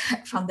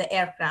the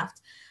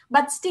aircraft.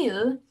 But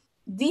still,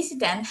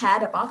 DC-10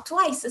 had about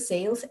twice the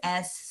sales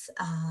as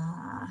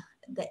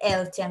the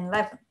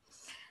L-1011.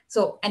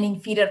 So an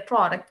inferior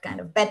product kind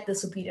of bet the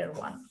superior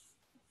one.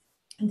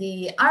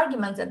 The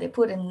argument that they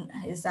put in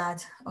is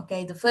that,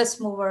 okay, the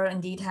first mover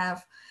indeed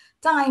have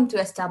time to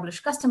establish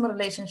customer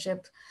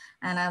relationship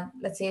and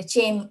let's say a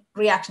chain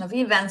reaction of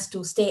events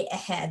to stay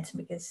ahead,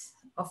 because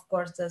of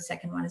course the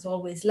second one is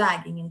always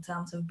lagging in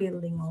terms of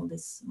building all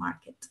this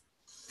market.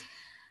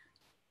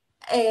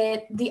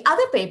 The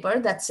other paper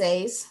that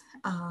says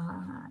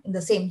in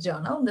the same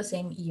journal, in the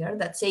same year,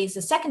 that says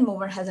the second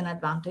mover has an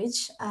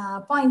advantage,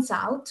 points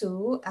out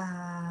to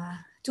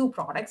two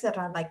products that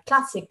are like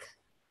classic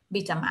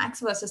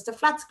Betamax versus the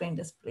flat screen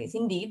displays.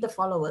 Indeed, the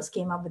followers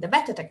came up with a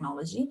better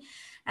technology,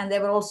 and they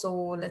were also,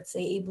 let's say,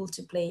 able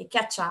to play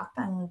catch up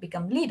and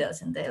become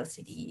leaders in the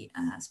LCD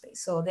space.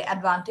 So the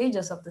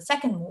advantages of the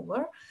second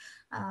mover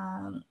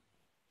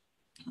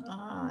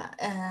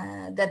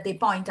that they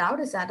point out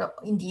is that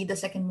indeed the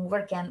second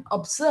mover can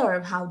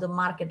observe how the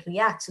market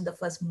reacts to the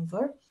first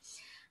mover,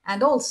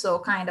 and also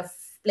kind of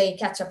play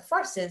catch up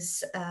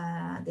versus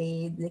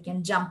they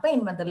can jump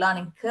in when the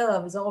learning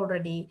curve is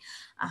already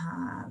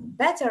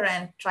better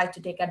and try to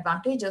take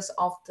advantages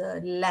of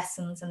the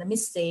lessons and the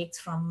mistakes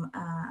from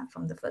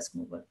the first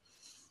mover.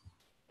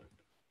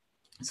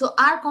 So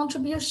our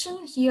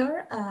contribution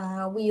here,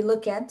 we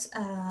look at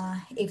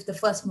if the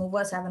first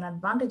movers have an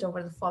advantage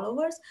over the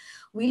followers.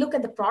 We look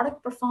at the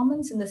product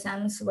performance in the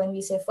sense when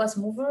we say first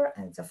mover,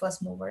 it's a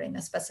first mover in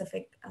a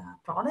specific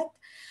product.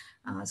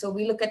 So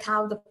we look at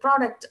how the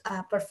product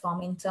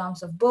perform in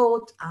terms of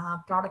both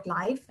product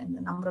life and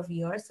the number of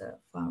years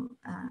from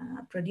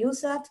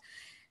producer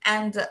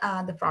and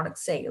the product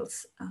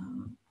sales.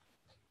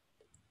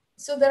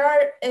 So there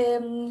are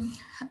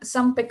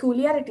some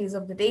peculiarities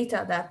of the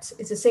data that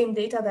it's the same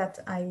data that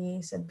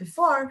I said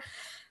before,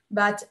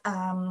 but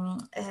an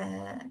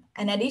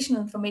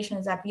additional information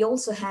is that we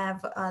also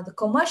have the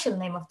commercial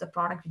name of the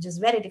product, which is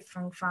very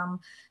different from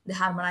the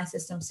harmonized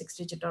system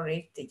 6-digit or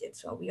 8-digit.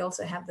 So we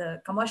also have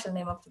the commercial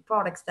name of the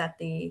products that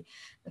the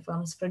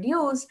firms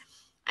produce.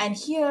 And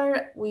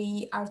here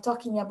we are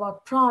talking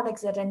about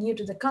products that are new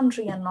to the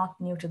country and not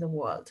new to the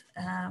world.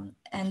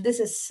 And this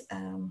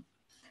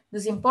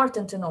is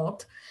important to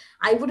note.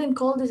 I wouldn't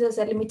call this as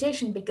a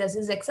limitation because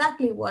this is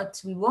exactly what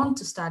we want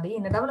to study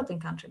in a developing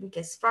country,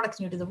 because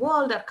products new to the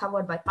world are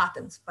covered by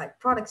patents, but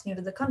products new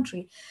to the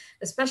country,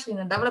 especially in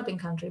a developing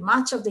country,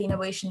 much of the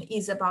innovation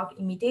is about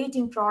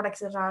imitating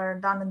products that are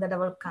done in the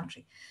developed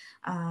country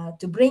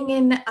to bring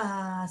in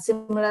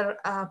similar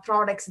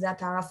products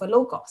that are of a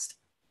low cost.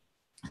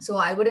 So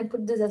I wouldn't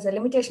put this as a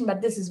limitation,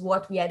 but this is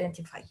what we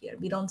identify here.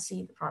 We don't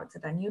see the products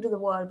that are new to the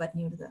world, but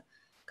new to the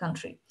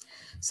country.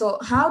 So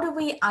how do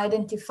we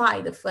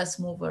identify the first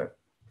mover?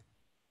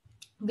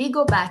 we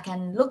go back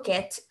and look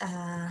at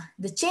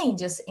the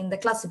changes in the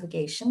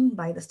classification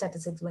by the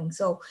statistics wing.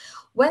 So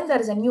when there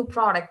is a new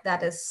product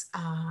that is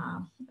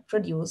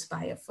produced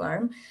by a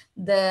firm,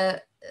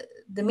 the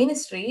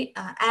ministry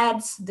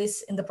adds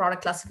this in the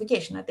product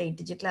classification at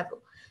 8-digit level.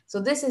 So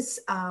this is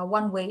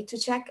one way to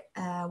check.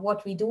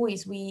 What we do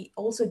is we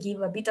also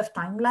give a bit of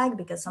time lag,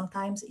 because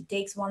sometimes it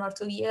takes 1 or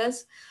 2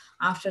 years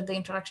after the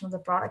introduction of the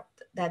product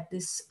that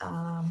this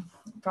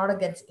product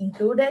gets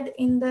included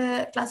in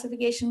the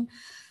classification.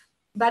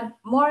 But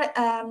more,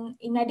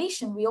 in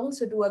addition, we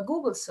also do a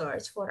Google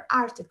search for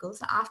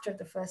articles after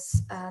the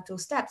first 2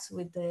 steps.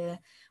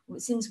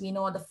 Since we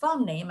know the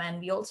firm name and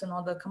we also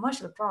know the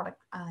commercial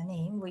product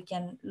name, we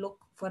can look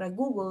for a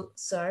Google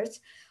search,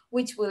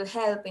 which will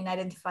help in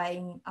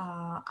identifying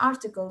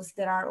articles.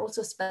 There are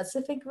also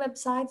specific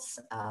websites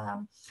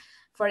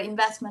for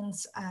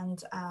investments,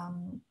 and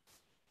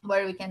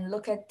where we can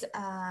look at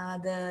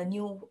the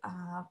new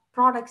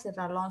products that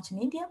are launched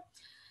in India.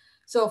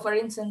 So, for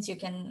instance, you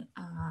can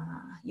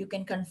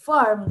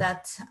confirm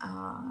that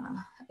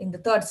in the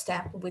 3rd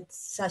step with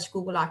such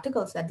Google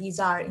articles that these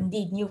are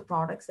indeed new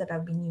products that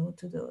have been new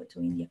to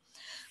India.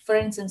 For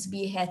instance,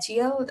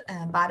 BHEL,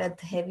 Bharat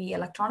Heavy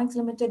Electronics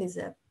Limited, is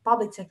a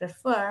public sector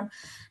firm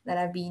that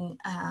have been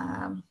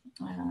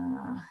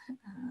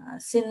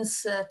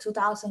since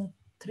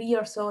 2003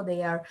 or so.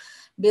 They are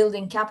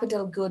building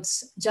capital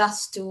goods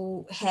just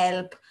to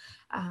help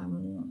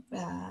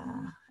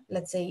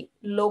let's say,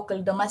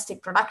 local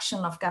domestic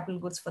production of capital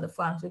goods for the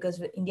firms,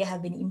 because India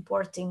have been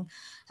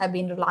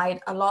relied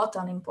a lot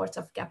on imports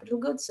of capital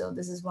goods. So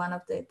this is one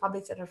of the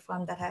public sector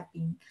firms that have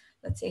been,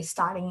 let's say,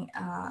 starting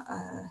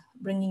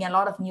bringing a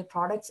lot of new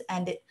products,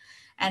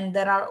 and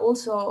there are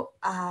also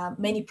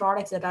many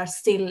products that are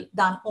still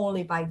done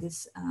only by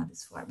this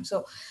firm.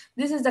 So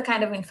this is the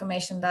kind of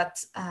information that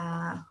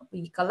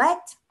we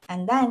collect,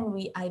 and then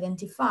we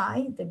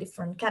identify the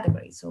different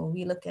categories. So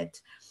we look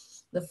at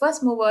the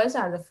first movers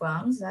are the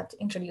firms that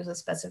introduce a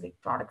specific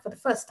product for the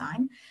first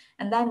time.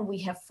 And then we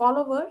have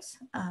followers,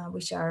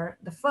 which are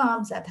the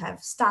firms that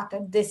have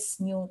started this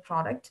new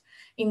product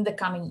in the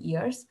coming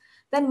years.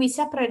 Then we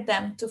separate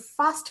them to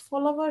fast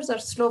followers or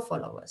slow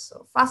followers.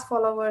 So fast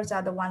followers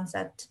are the ones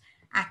that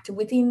act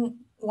within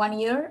 1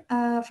 year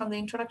from the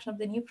introduction of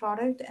the new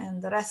product,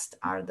 and the rest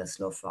are the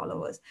slow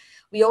followers.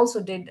 We also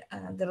did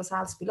the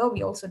results below.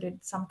 We also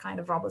did some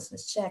kind of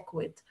robustness check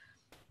with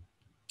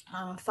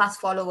fast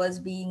followers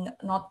being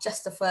not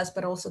just the first,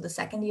 but also the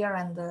second year,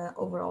 and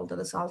overall the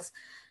results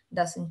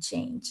doesn't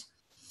change.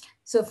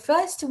 So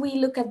first we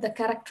look at the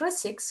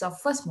characteristics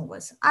of first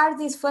movers. Are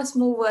these first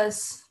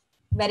movers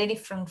very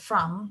different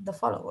from the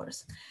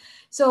followers?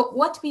 So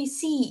what we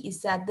see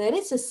is that there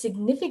is a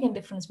significant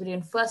difference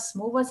between first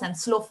movers and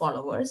slow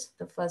followers.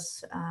 The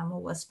first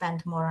movers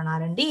spend more on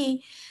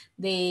R&D,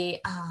 they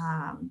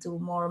do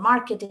more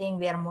marketing,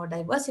 they are more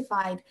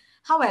diversified.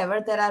 However,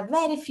 there are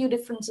very few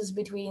differences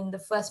between the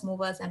first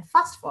movers and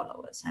fast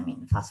followers. I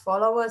mean, fast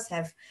followers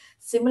have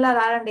similar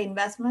R&D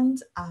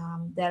investments.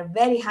 There are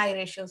very high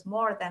ratios,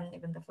 more than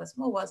even the first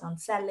movers, on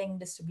selling,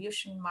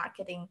 distribution,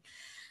 marketing.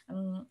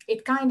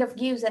 It kind of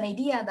gives an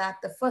idea that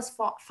the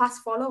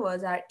fast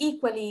followers are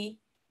equally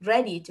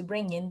ready to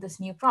bring in this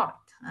new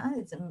product.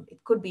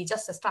 It could be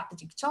just a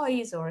strategic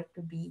choice, or it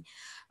could be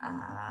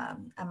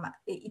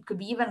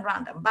even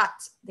random, but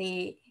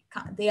they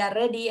are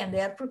ready and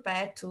they are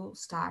prepared to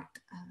start.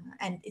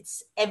 And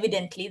it's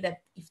evidently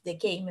that if they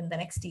came in the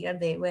next year,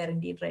 they were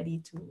indeed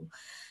ready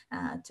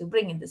to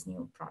bring in this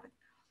new product.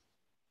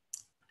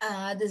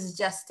 This is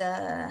just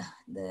the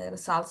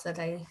results that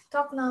I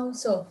talk now.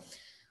 So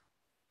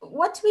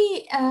what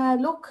we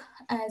look,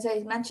 as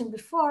I mentioned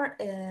before,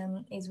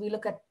 is we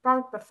look at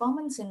product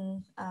performance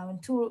in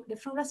 2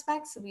 different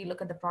respects. We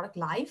look at the product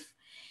life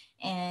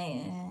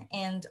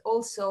and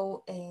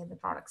also the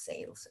product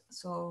sales.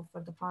 So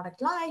for the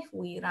product life,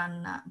 we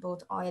run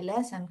both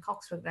OLS and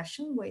Cox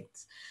regression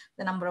with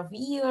the number of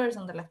years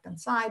on the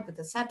left-hand side with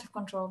a set of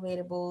control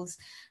variables.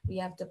 We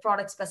have the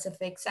product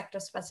specific, sector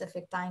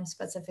specific, time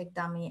specific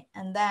dummy,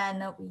 and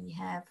then we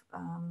have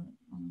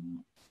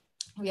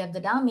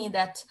the dummy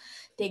that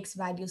takes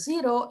value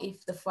 0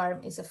 if the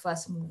firm is a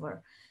first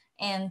mover.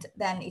 And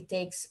then it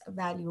takes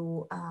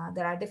value,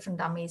 there are different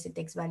dummies. It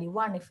takes value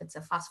 1 if it's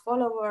a fast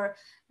follower.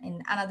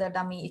 In another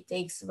dummy, it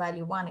takes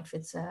value 1 if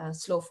it's a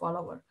slow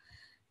follower.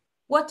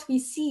 What we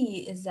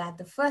see is that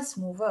the first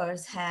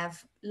movers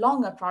have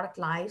longer product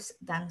lives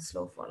than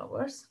slow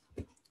followers.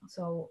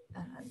 So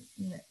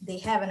they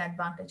have an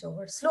advantage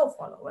over slow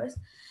followers.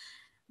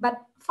 But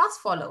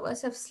fast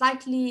followers have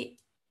slightly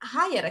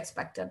higher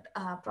expected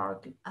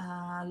product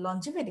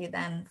longevity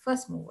than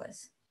first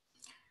movers.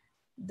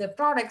 The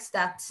products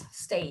that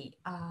stay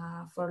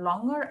for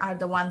longer are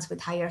the ones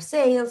with higher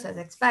sales as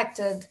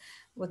expected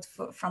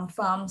from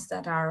firms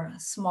that are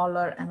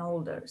smaller and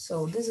older.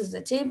 So this is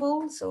the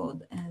table. So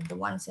the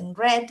ones in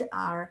red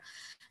are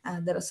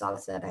the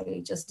results that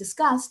I just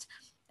discussed.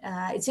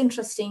 it's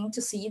interesting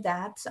to see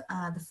that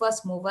the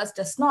first movers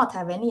does not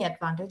have any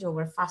advantage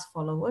over fast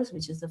followers,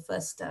 which is the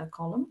first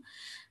column.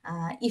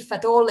 If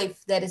at all,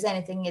 if there is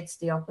anything, it's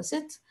the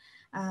opposite.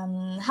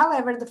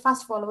 However, the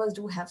fast followers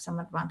do have some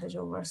advantage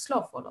over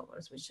slow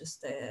followers, which is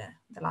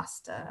the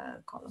last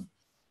column.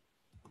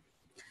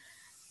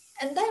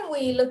 And then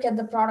we look at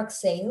the product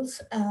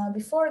sales.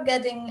 Before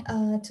getting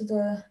to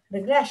the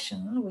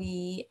regression,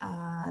 we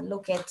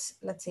look at,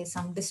 let's say,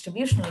 some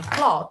distributional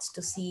plots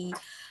to see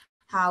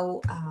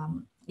how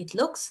it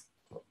looks.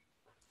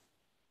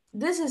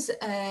 This is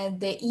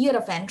the year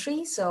of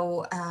entry.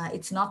 So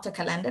it's not a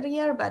calendar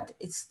year, but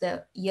it's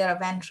the year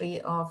of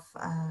entry of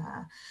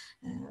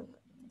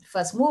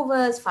first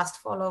movers, fast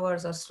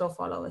followers, or slow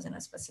followers in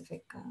a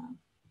specific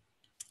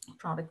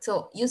product.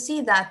 So you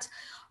see that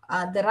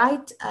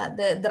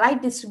the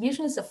right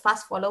distribution is the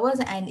fast followers,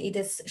 and it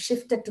is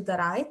shifted to the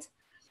right.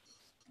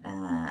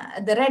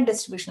 The red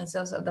distribution is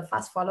also the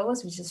fast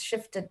followers, which is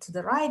shifted to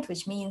the right,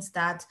 which means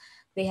that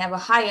they have a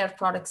higher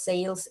product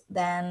sales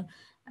than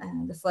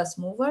the first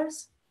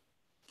movers.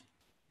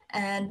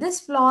 And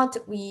this plot,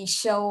 we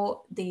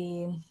show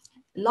the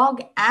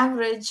log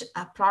average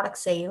product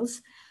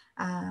sales.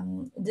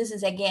 This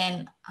is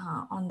again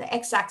on the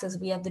x-axis,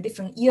 we have the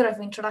different year of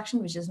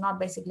introduction, which is not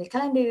basically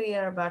calendar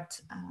year,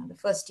 but the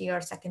first year,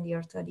 second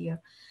year, third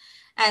year.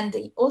 And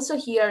also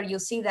here you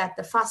see that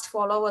the fast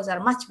followers are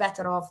much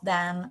better off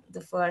than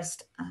the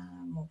first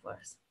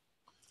movers.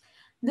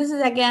 This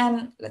is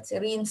again, let's say,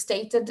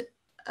 reinstated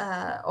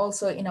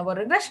also in our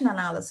regression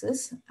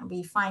analysis.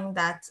 We find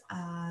that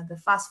the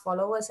fast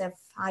followers have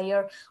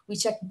higher, we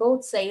check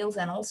both sales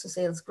and also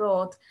sales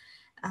growth.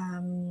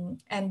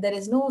 And there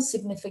is no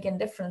significant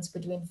difference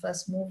between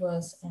first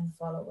movers and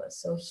followers.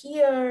 So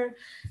here,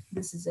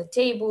 this is a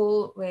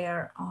table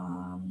where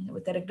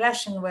with the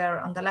regression where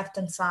on the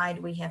left-hand side,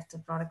 we have the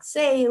product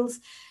sales,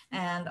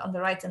 and on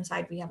the right-hand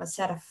side, we have a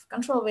set of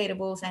control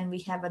variables, and we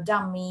have a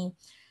dummy.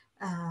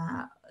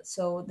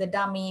 So the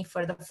dummy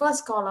for the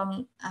first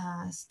column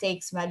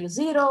takes value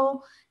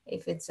 0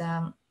 if it's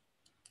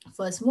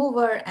first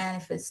mover,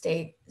 and if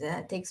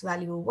it takes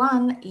value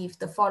 1 if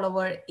the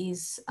follower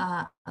is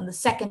on the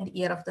second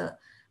year of the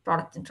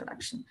product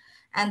introduction,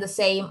 and the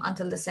same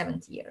until the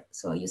 7th year.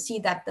 So you see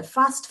that the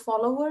fast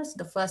followers,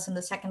 the first and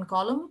the second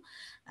column,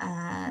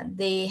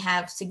 they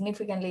have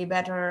significantly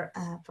better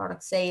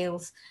product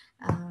sales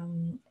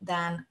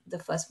than the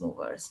first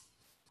movers.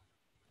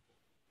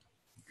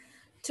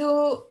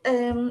 To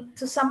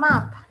sum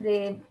up,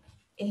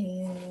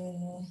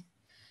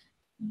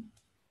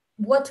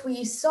 what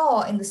we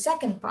saw in the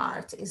second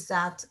part is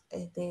that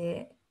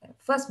the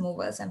first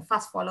movers and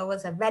fast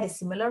followers have very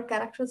similar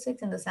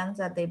characteristics in the sense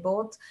that they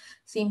both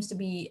seems to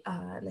be,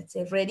 let's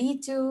say, ready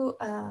to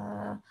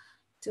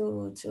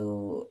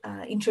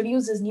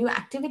introduce this new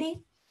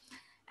activity.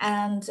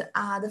 And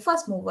the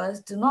first movers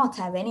do not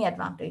have any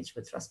advantage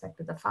with respect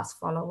to the fast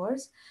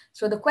followers.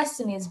 So the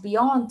question is,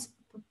 beyond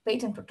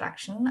patent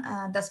protection,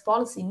 does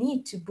policy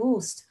need to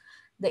boost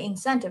the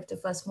incentive to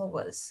first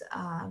movers?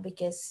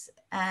 Because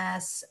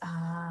as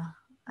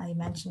I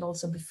mentioned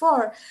also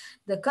before,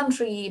 the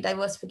country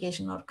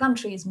diversification or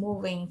countries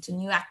moving to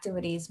new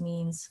activities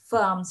means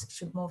firms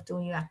should move to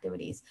new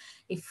activities.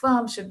 If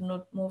firms should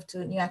not move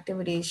to new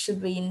activities,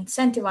 should we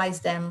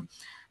incentivize them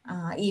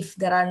if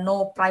there are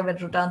no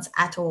private returns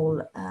at all,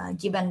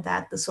 given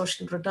that the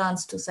social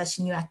returns to such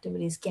new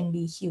activities can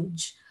be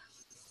huge?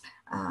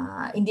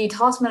 Indeed,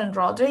 Hosman and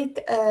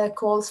Roderick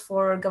calls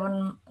for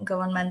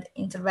government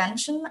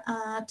intervention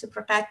to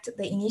protect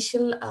the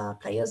initial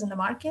players in the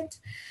market,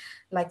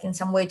 like in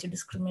some way to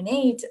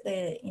discriminate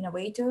the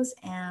innovators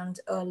and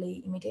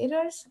early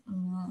imitators.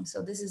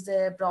 So this is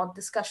the broad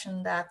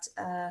discussion that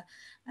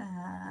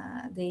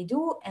they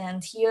do.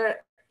 And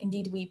here,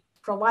 indeed, we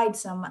provide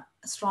some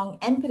strong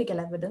empirical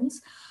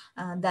evidence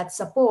that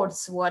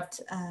supports what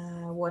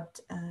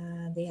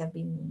they have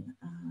been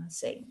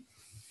saying.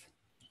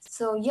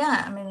 So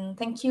yeah, I mean,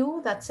 thank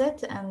you. That's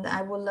it. And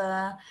I will,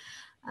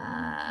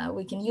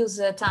 we can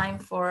use time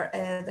for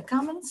the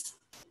comments.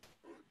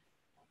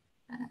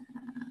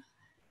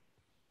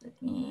 Let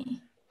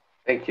me.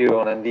 Thank you,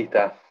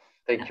 Nanditha.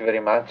 Thank you very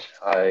much.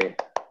 I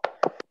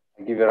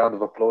give you a round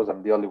of applause.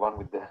 I'm the only one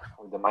with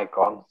the mic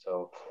on.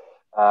 So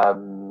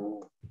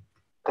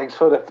thanks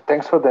for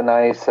the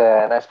nice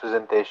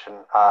presentation.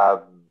 I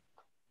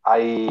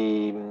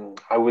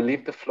will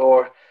leave the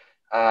floor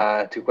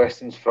to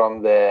questions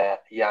from the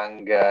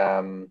young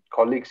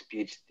colleagues,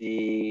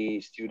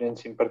 PhD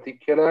students in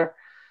particular.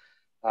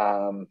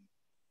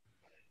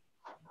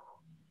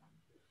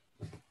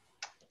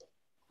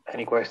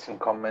 Any question,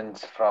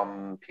 comments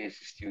from PhD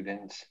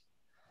students?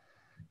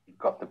 You've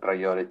got the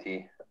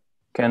priority.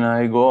 Can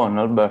I go on,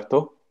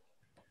 Alberto?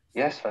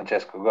 Yes,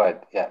 Francesco, go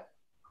ahead. Yeah.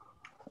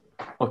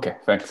 Okay,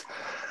 thanks.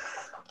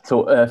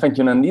 So thank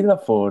you,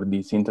 Nanditha, for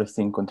this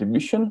interesting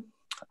contribution.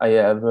 I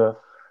have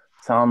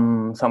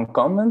some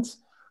comments,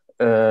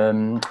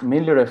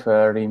 mainly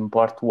referring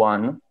part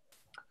 1,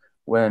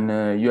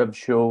 when you have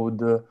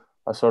showed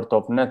a sort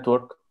of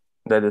network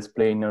that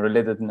explains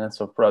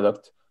relatedness of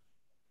product.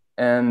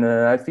 And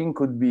I think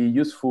could be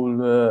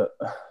useful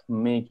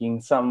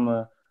making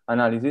some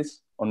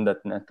analysis on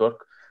that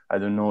network. I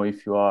don't know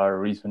if you are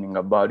reasoning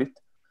about it.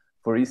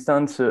 For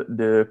instance,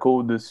 the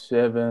code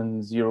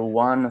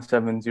 701,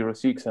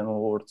 706, and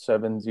or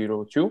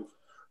 702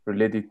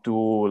 related to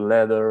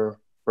leather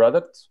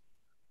products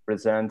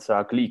presents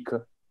a click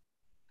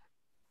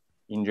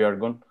in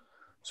jargon.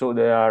 So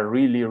they are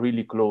really,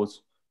 really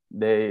close.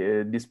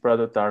 These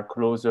products are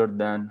closer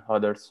than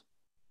others.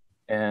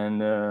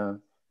 And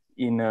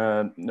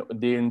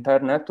the entire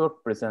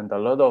network present a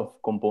lot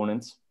of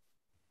components,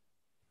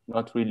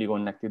 not really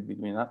connected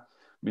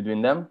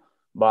between them,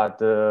 but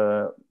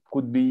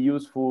could be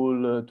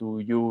useful to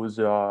use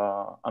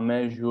a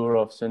measure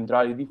of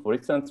centrality. For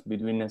instance,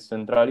 between a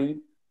centrality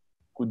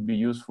could be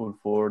useful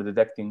for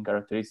detecting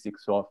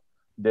characteristics of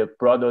the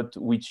product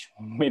which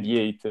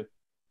mediate.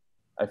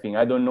 I think,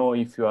 I don't know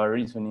if you are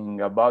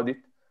reasoning about it,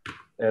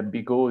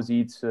 because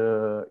it's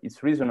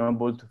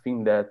reasonable to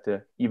think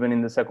that even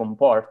in the second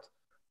part,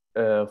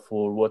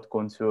 for what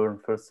concern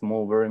first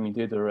mover,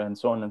 imitator, and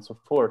so on and so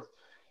forth,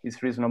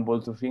 it's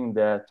reasonable to think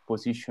that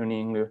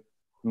positioning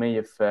may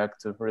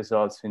affect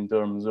results in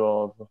terms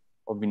of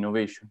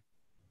innovation.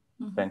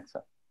 Mm-hmm. Thanks.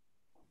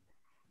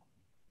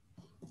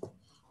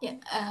 Yeah,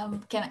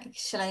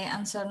 shall I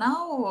answer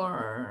now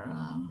or?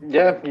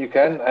 Yeah, you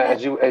can,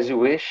 as you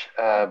wish,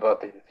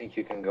 but I think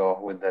you can go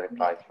with the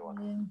reply if you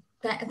want.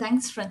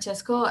 Thanks,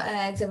 Francesco.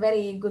 It's a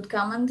very good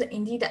comment.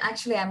 Indeed,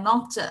 actually, I'm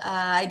not.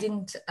 I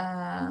didn't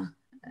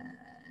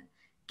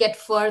get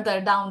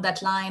further down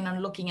that line on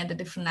looking at the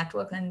different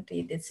network, and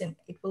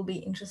it will be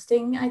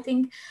interesting, I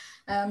think.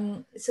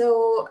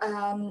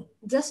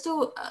 Just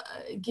to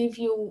give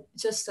you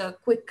just a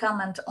quick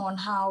comment on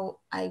how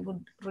I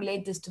would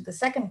relate this to the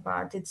second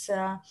part, it's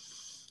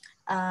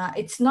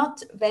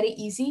not very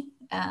easy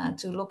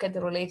to look at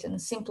the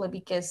relatedness simply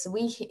because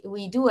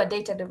we do a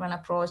data-driven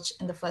approach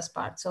in the first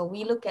part. So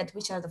we look at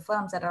which are the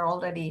firms that are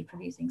already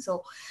producing.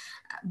 So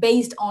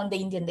based on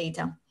the Indian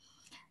data.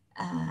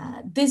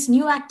 These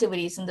new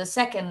activities in the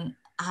second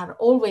are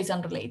always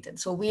unrelated.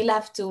 So we'll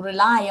have to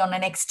rely on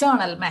an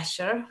external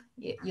measure.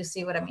 You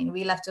see what I mean?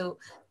 We'll have to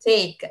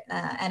take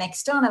an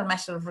external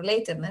measure of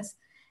relatedness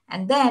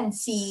and then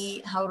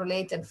see how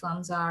related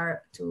firms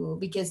are to,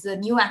 because the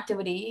new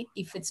activity,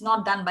 if it's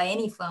not done by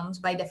any firms,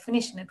 by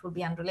definition, it will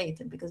be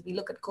unrelated because we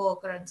look at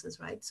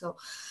co-occurrences, right? So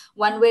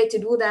one way to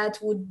do that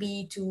would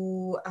be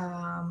to,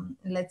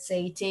 let's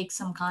say, take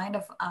some kind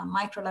of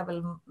micro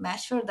level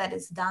measure that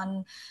is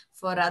done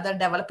for other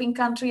developing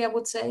country, I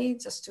would say,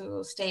 just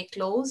to stay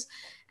close,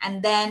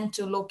 and then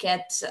to look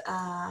at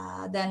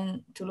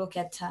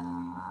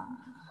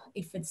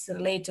if it's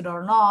related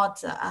or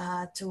not,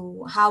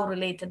 to how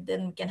related,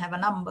 then we can have a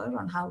number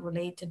on how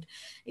related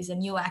is a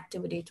new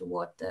activity to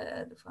what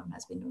the firm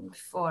has been doing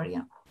before.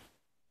 Yeah.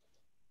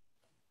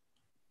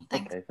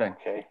 Thanks. Okay, thank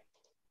you.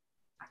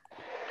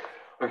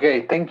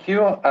 Okay, thank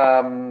you.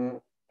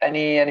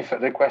 Any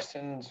further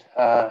questions?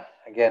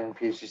 Again,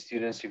 PhD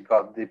students, you've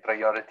got the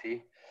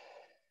priority.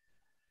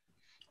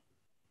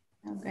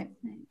 Okay,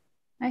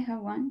 I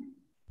have one.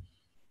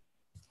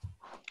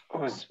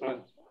 Who's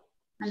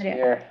Andrea.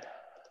 Here?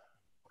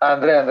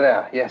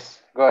 Andrea,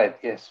 yes, go ahead,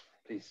 yes,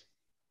 please.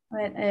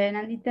 Well,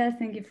 Nanditha,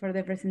 thank you for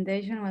the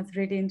presentation. It was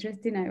really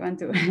interesting. I want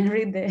to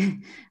read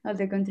all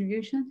the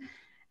contribution.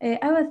 I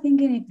was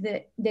thinking if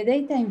the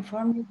data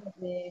inform you that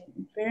the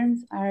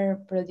firms are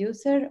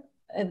producer,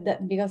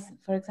 because,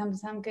 for example,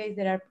 some cases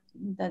there are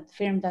that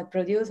firms that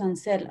produce and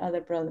sell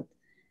other products.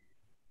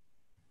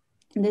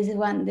 This is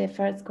the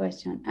first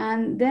question.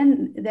 And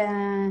then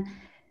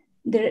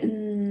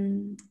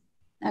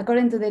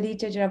according to the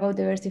literature about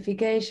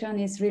diversification,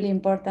 it's really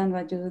important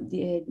what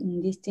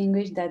you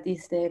distinguish that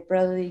is the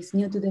product is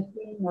new to the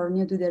firm or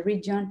new to the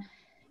region.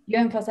 You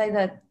emphasize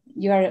that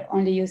you are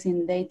only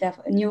using data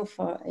new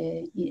for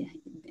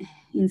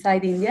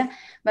inside India,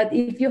 but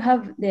if you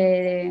have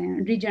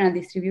the regional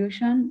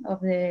distribution of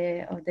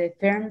the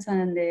firms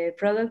and the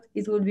product,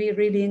 it will be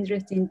really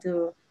interesting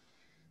to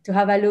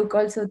have a look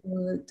also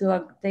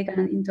to take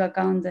into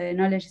account the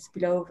knowledge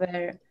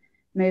spillover.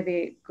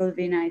 Maybe could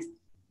be nice.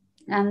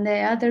 And the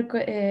other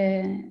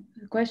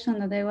question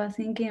that I was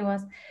thinking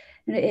was,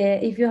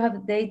 if you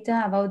have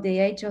data about the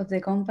age of the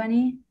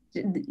company,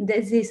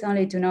 this is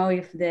only to know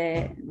if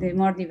the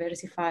more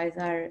diversified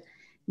are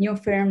new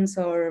firms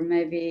or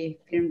maybe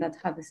firms that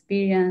have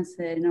experience,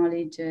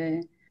 knowledge.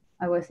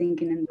 I was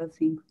thinking in those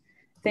things.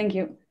 Thank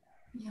you.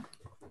 Yeah.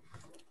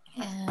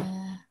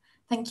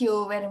 Thank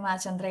you very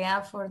much,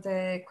 Andrea, for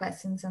the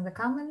questions and the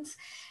comments.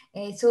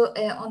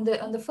 On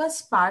the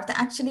first part,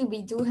 actually,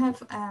 we do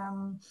have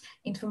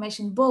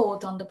information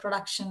both on the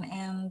production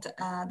and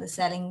the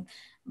selling.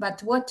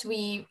 But what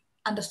we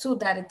understood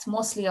that it's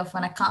mostly of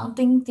an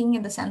accounting thing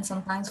in the sense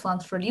sometimes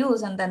firms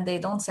produce and then they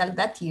don't sell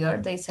that year,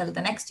 they sell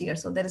the next year.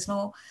 So there is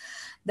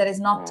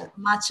not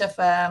much of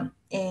a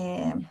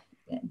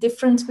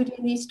difference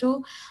between these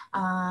two,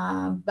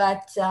 yeah,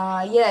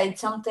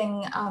 it's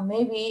something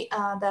maybe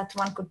that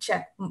one could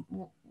check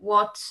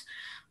what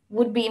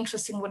would be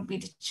interesting would be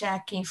to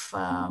check if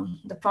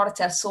the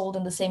products are sold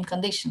in the same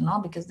condition, no?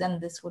 Because then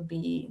this would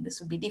be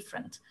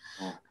different.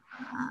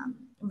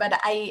 But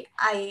I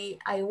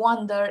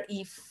wonder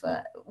if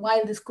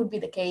while this could be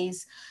the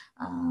case,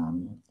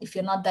 if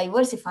you're not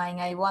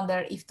diversifying, I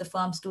wonder if the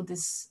firms do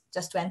this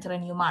just to enter a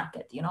new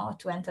market. You know,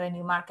 to enter a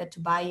new market, to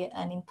buy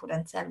an input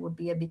and sell would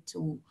be a bit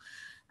too.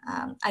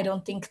 I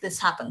don't think this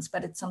happens,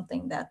 but it's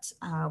something that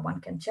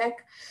one can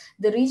check.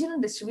 The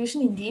regional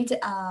distribution, indeed.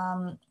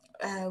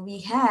 We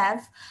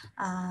have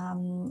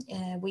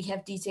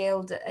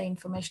detailed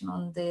information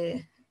on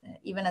the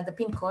even at the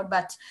pin code,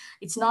 but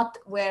it's not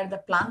where the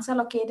plants are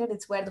located,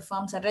 it's where the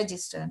firms are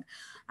registered.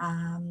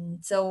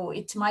 So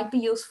it might be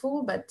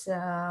useful, but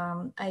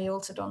I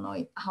also don't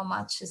know how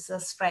much is the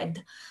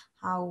spread,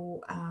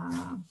 how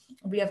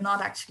we have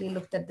not actually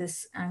looked at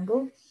this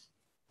angle.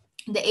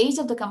 The age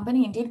of the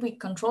company, indeed, we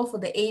control for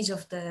the age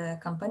of the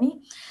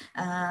company,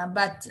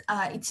 but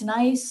it's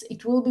nice.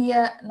 It will be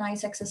a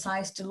nice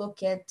exercise to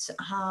look at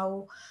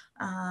how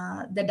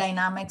the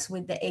dynamics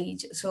with the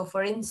age. So,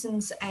 for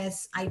instance,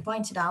 as I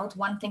pointed out,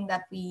 one thing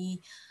that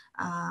we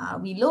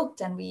looked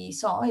and we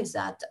saw is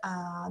that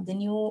the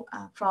new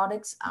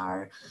products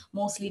are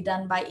mostly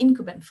done by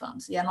incumbent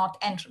firms. They are not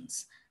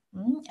entrants.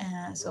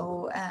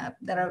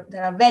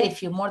 There are very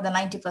few, more than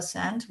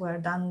 90% were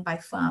done by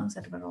firms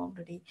that were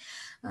already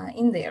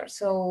in there.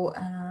 So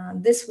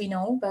this we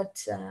know,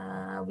 but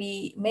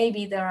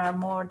maybe there are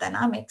more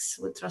dynamics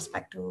with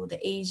respect to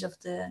the age of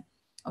the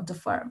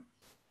firm.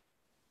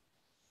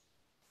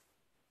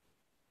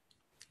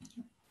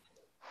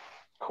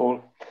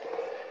 Cool.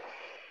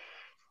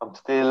 I'm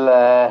still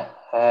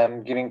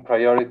giving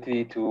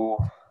priority to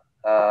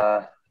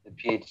the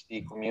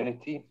PhD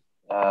community.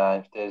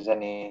 If there's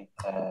any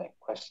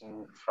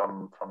question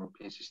from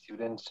PhD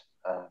students,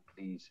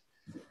 please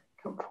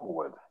come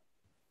forward.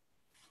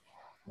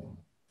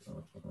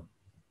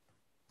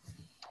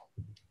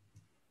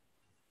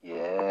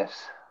 Yes,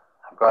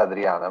 I've got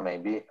Adriana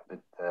maybe, but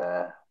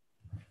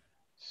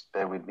just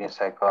bear with me a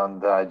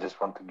second. I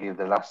just want to give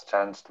the last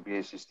chance to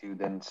PhD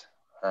students.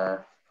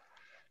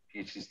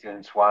 PhD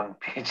students 1,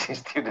 PhD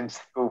students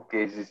 2,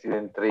 PhD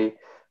student 3.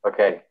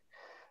 Okay,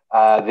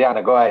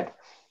 Adriana, go ahead.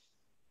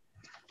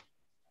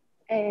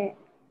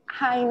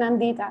 Hi,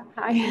 Nanditha.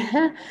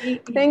 Hi.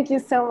 Thank you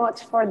so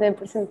much for the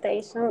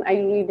presentation. I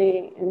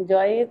really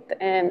enjoy it.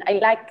 And I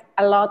like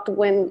a lot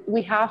when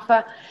we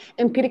have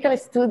empirical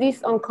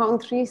studies on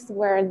countries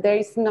where there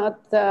is not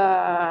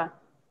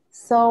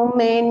so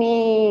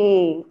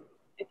many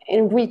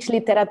enriched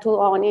literature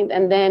on it.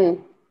 And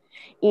then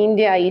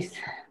India is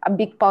a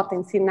big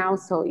potency now,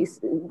 so it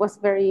was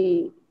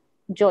very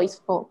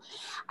joyful.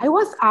 I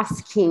was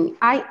asking,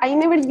 I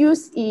never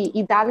use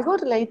Hidalgo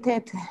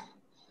related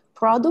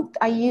product.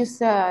 I use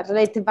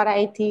related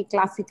variety,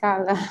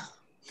 classical,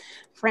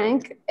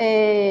 frank.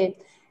 There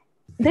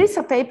is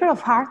a paper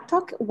of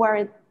Hartog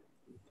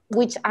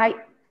which I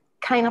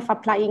kind of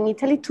apply in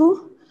Italy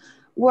too,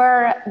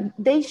 where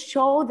they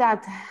show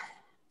that,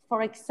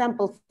 for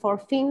example, for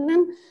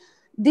Finland,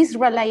 this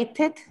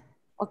relatedness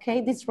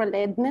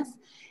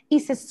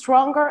is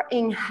stronger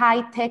in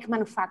high-tech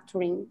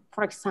manufacturing,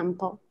 for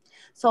example.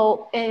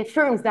 So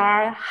firms that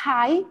are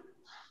high,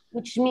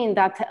 which means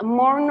that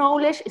more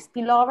knowledge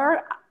spill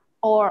over,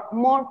 or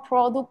more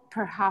product,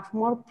 perhaps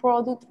more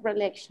product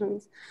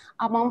relations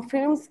among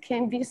firms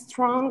can be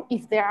strong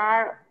if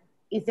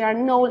their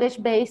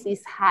knowledge base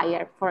is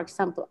higher. For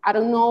example, I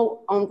don't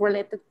know on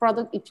related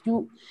product if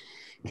you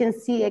can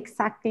see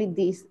exactly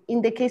this.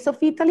 In the case of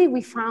Italy,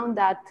 we found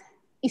that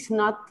it's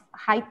not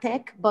high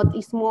tech, but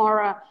it's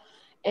more.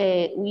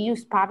 We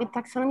use Pavi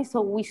taxonomy,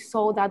 so we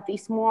saw that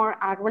it's more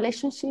a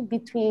relationship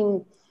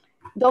between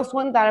those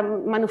ones that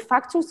are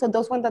manufacturers, so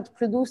those ones that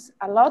produce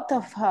a lot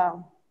of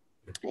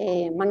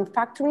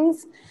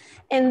manufacturings,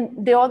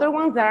 and the other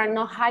ones that are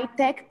not high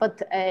tech,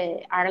 but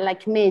are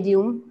like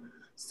medium.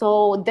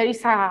 So there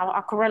is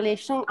a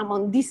correlation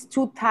among these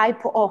two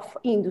types of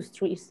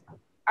industries.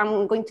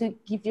 I'm going to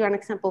give you an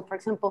example. For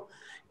example,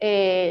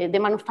 the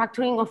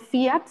manufacturing of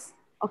Fiats.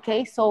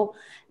 Okay, so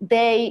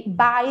they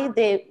buy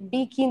the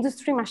big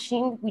industry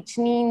machine, which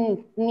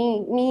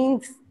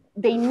means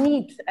they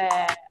need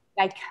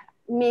like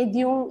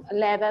medium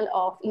level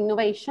of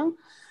innovation,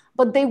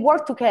 but they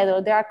work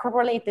together. They are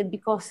correlated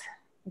because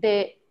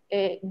the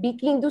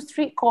big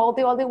industry call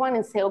the other one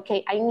and say,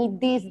 okay, I need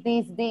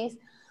this.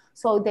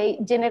 So they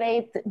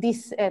generate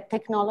this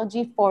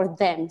technology for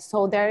them.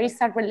 So there is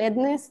a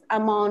relatedness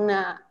among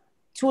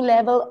two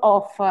levels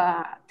of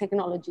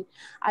technology.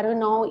 I don't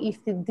know if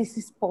this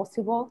is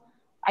possible.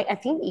 I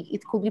think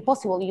it could be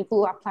possible. You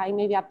could apply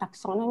maybe a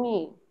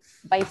taxonomy,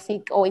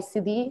 basic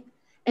OECD,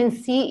 and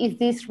see if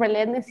this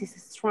relatedness is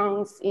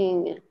strong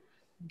in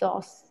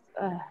those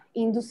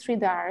industry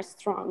that are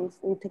strong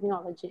in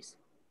technologies.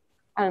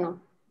 I don't know.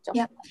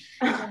 Yeah,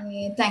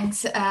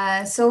 thanks.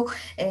 So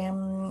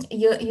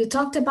you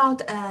talked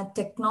about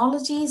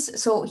technologies.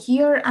 So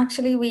here,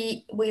 actually,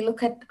 we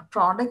look at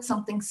products.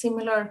 Something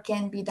similar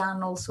can be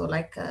done also,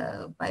 like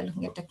by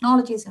looking at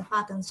technologies and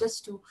patterns,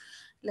 just to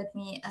let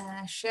me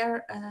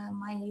share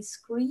my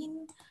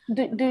screen.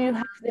 Do you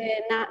have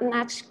the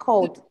Natch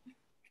code?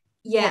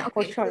 Yeah,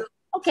 for okay. sure.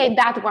 Okay,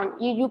 that one.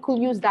 You could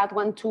use that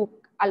one to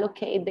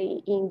allocate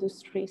the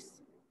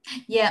industries.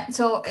 Yeah,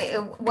 so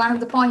one of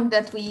the points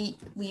that we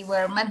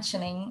were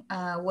mentioning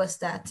was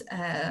that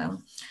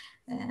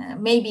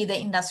maybe the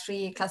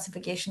industry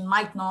classification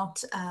might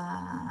not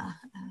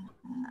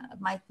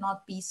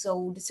be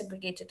so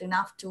disaggregated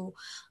enough to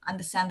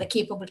understand the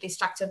capability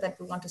structure that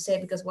we want to say,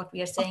 because what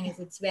we are saying is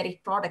it's very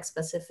product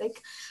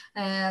specific.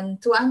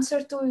 To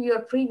answer to your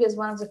previous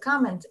one of the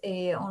comment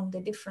on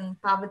the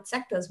different private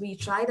sectors, we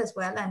tried as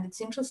well, and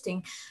it's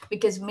interesting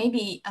because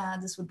maybe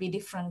this would be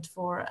different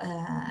for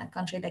a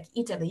country like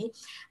Italy.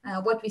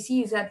 What we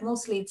see is that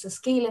mostly it's a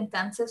scale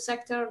intensive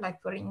sector, like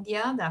for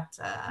India, that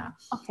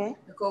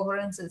the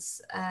coherence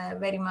is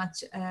very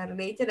much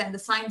related, and the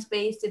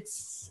science-based,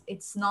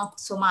 it's not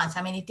so much.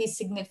 I mean, it is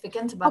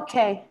significant, but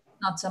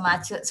not so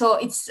much. So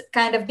it's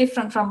kind of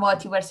different from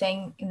what you were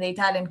saying in the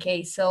Italian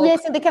case. So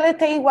yes, in the Italian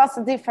case was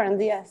different,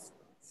 yes.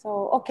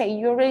 So,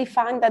 you already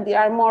find that there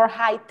are more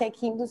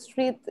high-tech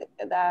industries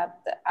that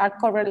are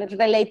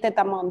related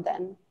among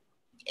them.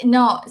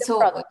 No,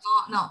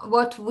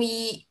 what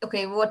we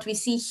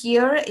see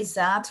here is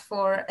that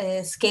for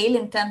scale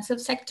intensive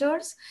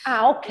sectors,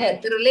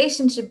 the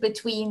relationship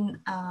between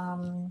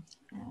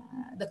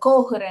the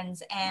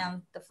coherence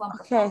and the firm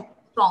performance is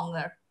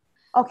stronger.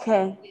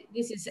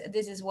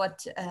 This is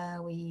what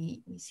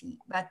we see.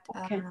 But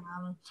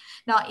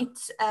now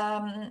it's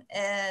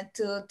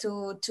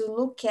to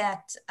look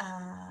at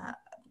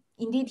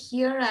indeed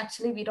here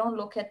actually we don't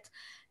look at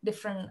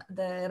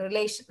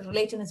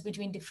relatedness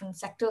between different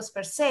sectors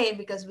per se,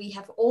 because we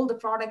have all the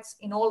products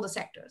in all the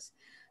sectors.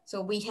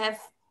 So we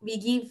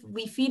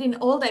feed in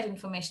all that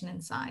information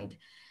inside,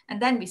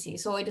 and then we see.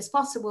 So it is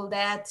possible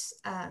that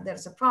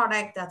there's a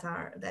product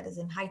that is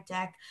in high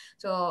tech,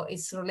 so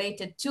it's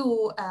related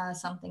to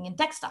something in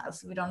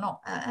textiles. We don't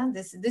know.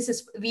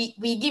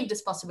 We give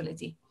this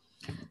possibility.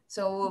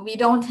 So we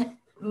don't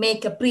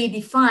make a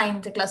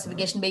predefined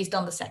classification based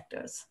on the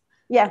sectors.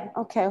 Yeah.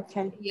 Okay.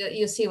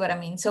 You see what I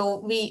mean? So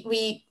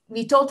we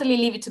totally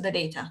leave it to the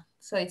data.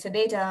 So it's a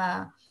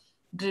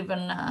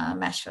data-driven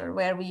measure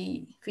where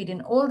we feed in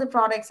all the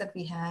products that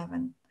we have,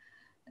 and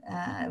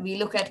we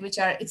look at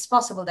it's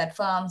possible that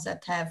firms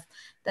that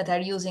are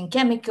using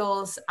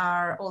chemicals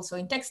are also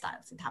in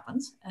textiles. It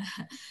happens.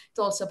 It's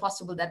also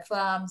possible that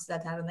firms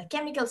that are in the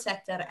chemical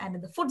sector and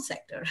in the food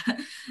sector.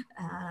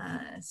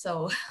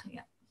 So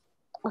yeah.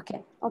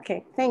 Okay.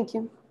 Thank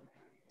you.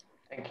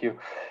 Thank you.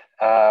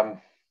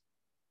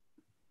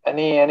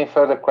 Any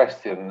further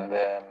question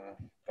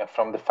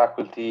from the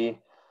faculty?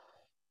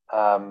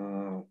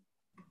 Now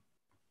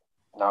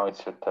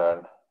it's your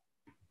turn.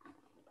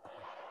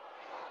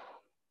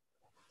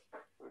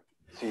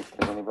 See if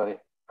there's anybody.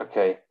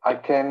 Okay, I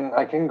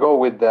can go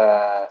with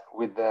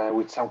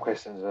some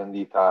questions,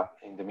 Nanditha.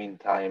 In the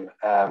meantime,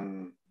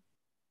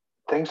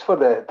 thanks for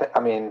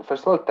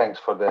first of all, thanks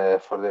for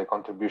the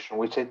contribution,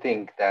 which I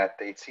think that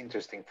it's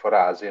interesting for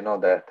us. You know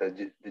that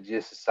the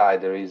GSSI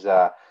there is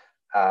a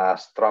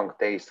strong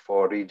taste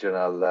for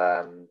regional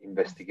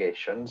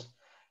investigations,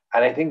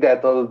 and I think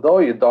that although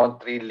you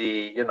don't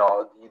really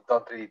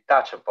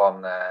touch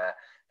upon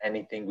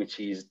anything which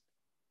is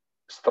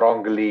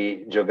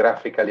strongly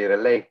geographically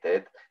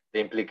related, the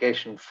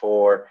implication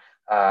for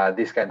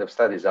these kind of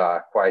studies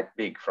are quite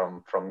big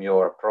from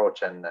your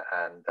approach and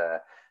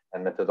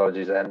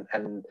methodologies.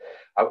 And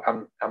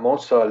I'm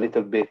also a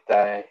little bit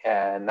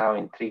now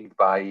intrigued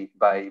by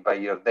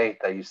your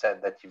data. You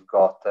said that you've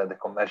got the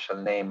commercial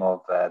name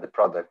of the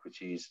product,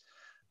 which is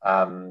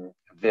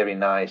very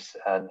nice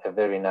and a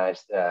very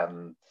nice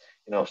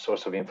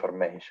source of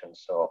information.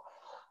 So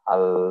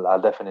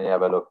I'll definitely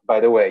have a look. By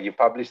the way, you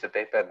published the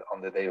paper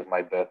on the day of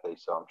my birthday,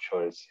 so I'm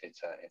sure it's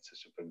a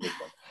super good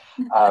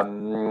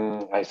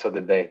one. I saw the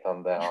date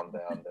on the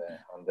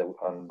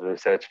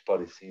research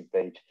policy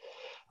page.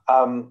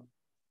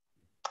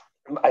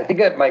 I think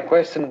that my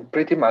question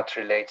pretty much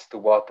relates to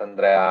what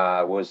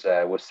Andrea was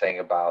saying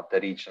about the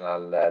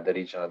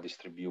regional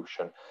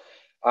distribution.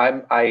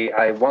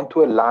 I want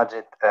to enlarge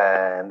it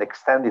and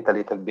extend it a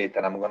little bit,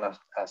 and I'm going to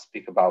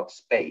speak about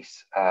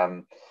space.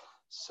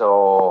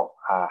 So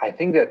I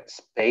think that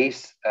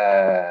space,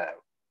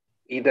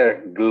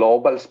 either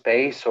global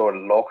space or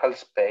local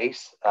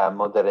space,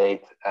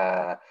 moderate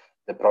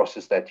the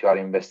process that you are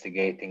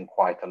investigating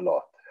quite a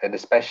lot, and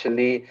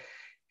especially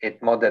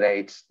it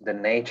moderates the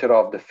nature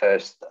of the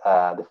first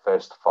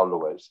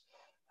followers,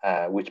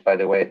 which, by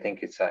the way, I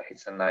think it's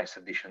a nice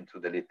addition to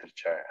the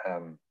literature.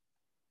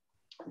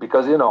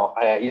 Because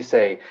you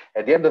say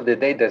at the end of the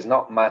day, there's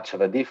not much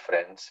of a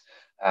difference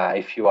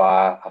if you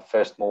are a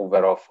first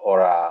mover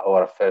or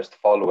a first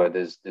follower.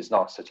 There's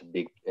not such a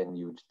big and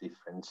huge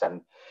difference,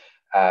 and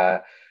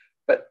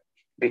but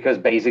because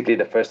basically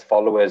the first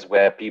followers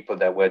were people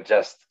that were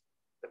just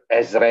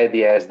as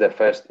ready as the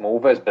first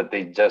movers, but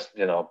they just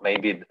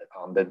maybe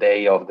on the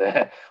day of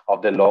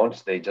the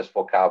launch they just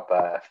woke up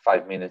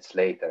 5 minutes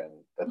later,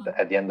 and but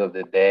at the end of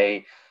the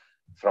day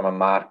from a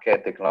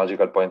market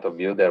technological point of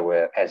view, they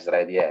were as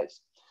ready as.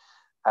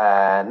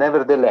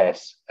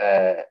 Nevertheless,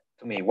 to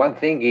me, one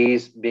thing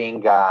is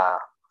being a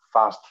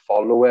fast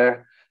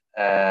follower.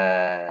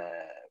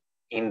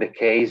 In the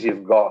case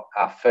you've got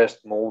a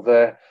first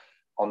mover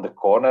on the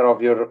corner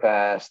of your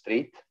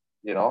street,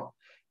 you know,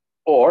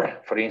 or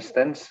for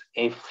instance,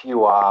 if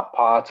you are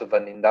part of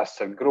an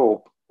industrial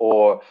group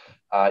or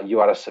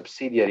you are a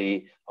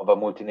subsidiary of a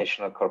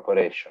multinational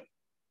corporation.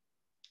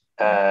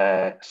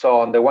 So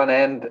on the one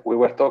hand, we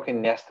were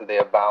talking yesterday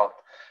about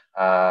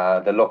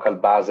the local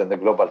buzz and the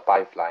global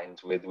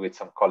pipelines with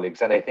some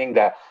colleagues, and I think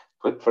that,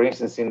 for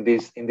instance, in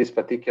this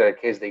particular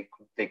case, they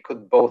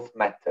could both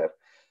matter.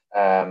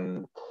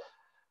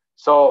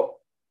 So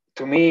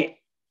to me,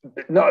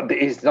 no,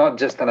 it's not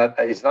just an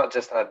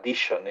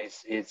addition.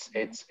 It's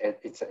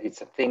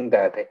a thing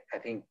that I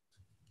think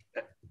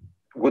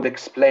would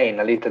explain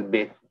a little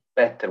bit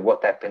better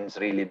what happens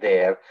really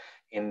there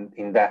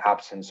in that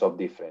absence of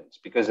difference.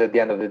 Because at the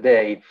end of the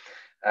day,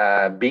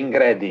 being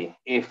ready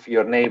if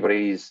your neighbor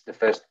is the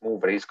first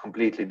mover is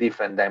completely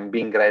different than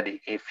being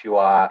ready if you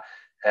are,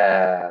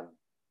 I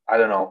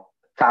don't know,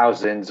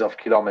 thousands of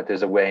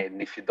kilometers away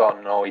and if you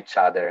don't know each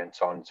other and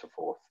so on and so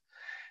forth.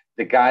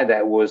 The guy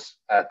that was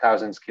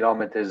thousands of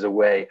kilometers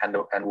away and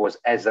was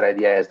as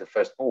ready as the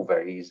first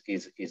mover is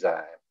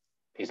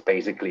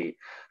basically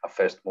a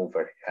first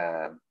mover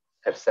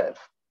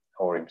herself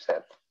or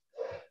himself.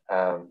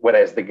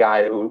 Whereas the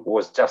guy who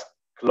was just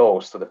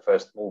close to the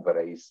first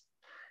mover is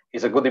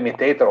a good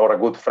imitator or a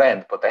good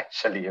friend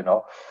potentially, you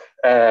know.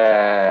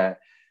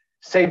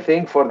 Same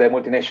thing for the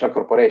multinational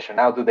corporation.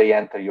 How do they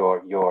enter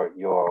your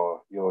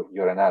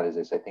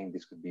analysis? I think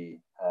this could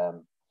be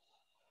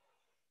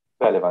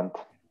relevant.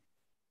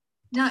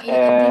 No, indeed,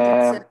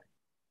 it's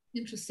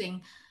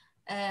interesting.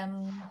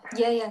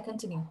 Yeah,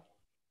 continue.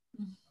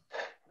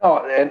 No,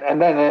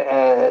 and then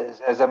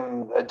as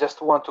I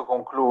just want to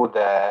conclude,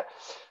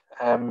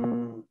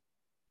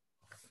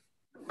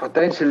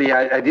 potentially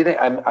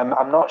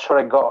I'm not sure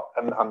I got.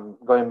 I'm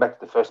going back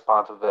to the first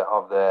part of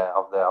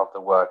the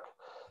work.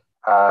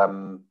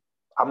 I'm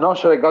not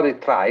sure I got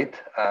it right,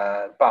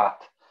 but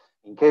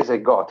in case I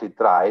got it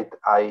right,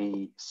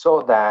 I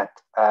saw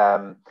that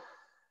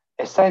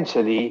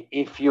essentially,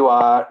 if you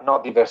are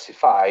not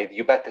diversified,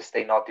 you better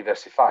stay not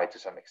diversified to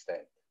some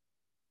extent,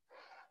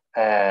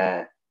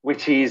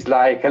 which is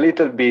like a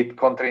little bit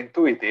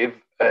counterintuitive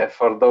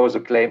for those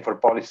who claim for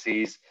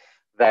policies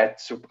that,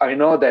 I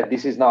know that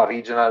this is not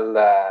regional,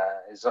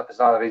 it's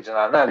not a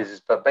regional analysis,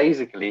 but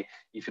basically,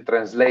 if you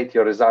translate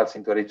your results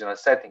into a regional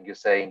setting, you're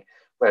saying,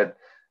 well,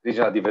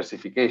 regional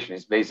diversification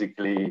is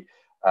basically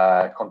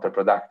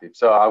counterproductive.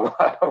 So I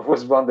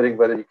was wondering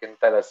whether you can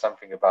tell us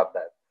something about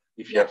that,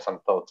 if you have some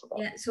thoughts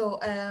about it. So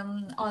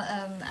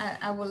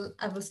I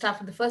will start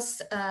with the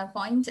first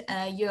point.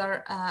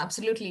 You're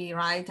absolutely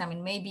right. I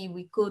mean, maybe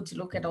we could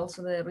look at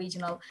also the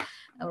regional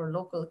or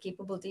local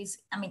capabilities.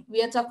 I mean,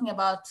 we are talking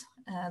about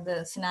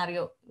the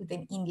scenario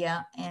within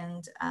India,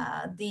 and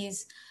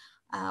these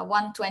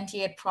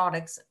 128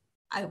 products.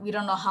 We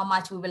don't know how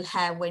much we will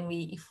have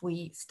if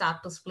we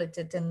start to split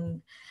it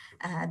in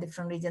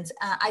different regions.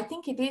 I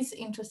think it is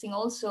interesting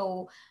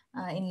also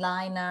in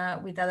line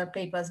with other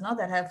papers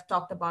that have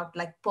talked about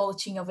like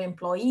poaching of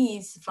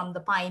employees from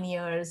the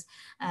pioneers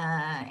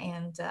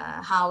and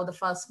how the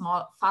fast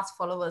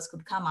followers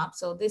could come up.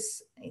 So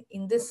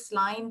in this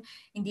line,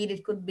 indeed,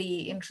 it could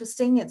be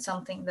interesting. It's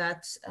something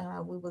that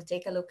we will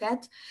take a look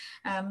at.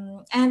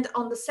 And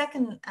on the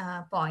second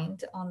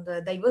point, on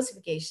the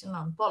diversification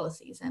on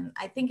policies, and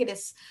I think it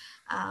is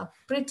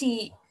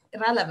pretty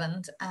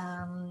relevant.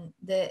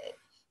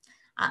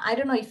 I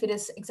don't know if it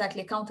is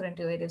exactly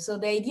counterintuitive. So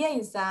the idea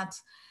is that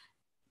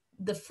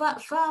the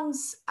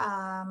firms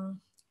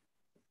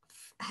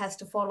has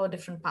to follow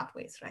different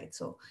pathways, right?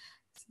 So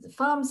the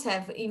firms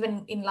have,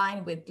 even in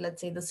line with,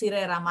 let's say, the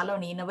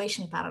Cirera-Maloney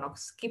innovation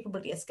paradox,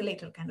 capability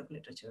escalator kind of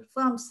literature,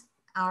 firms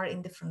are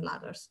in different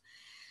ladders.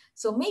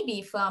 So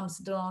maybe firms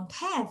don't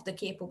have the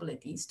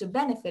capabilities to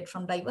benefit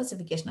from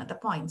diversification at a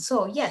point.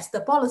 So yes,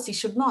 the policy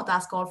should not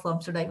ask all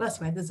firms to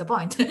diversify. This is the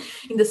point.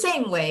 In the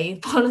same way,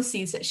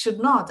 policies should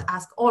not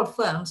ask all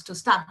firms to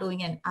start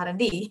doing an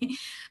R&D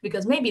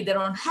because maybe they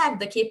don't have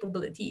the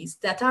capabilities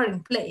that are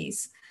in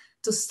place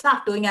to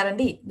start doing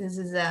R&D. This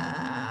is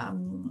I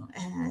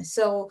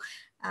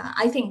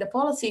think the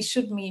policy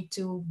should need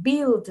to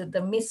build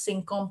the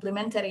missing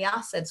complementary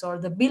assets or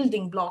the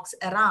building blocks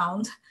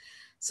around,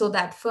 so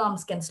that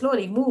firms can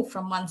slowly move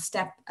from one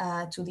step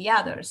to the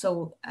other.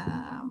 So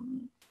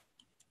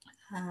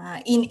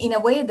in a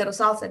way, the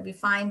results that we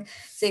find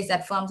says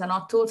that firms are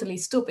not totally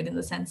stupid in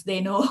the sense they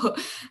know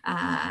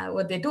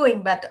what they're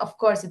doing, but of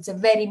course it's a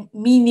very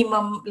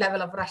minimum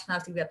level of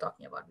rationality we are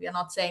talking about. We are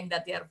not saying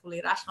that they are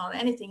fully rational or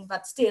anything,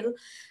 but still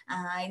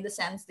in the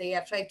sense they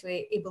are trying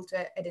to able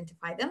to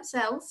identify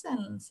themselves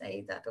and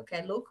say that,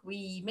 okay, look,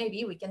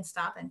 maybe we can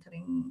start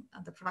entering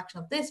the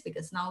production of this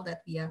because now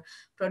that we are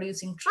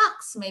producing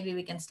trucks, maybe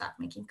we can start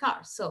making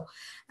cars. So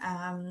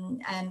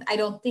and I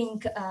don't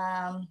think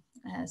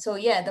So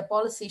yeah, the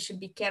policy should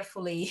be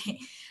carefully,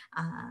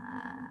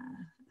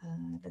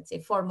 let's say,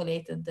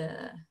 formulated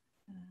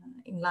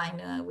in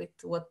line with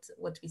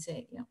what we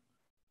say. Yeah.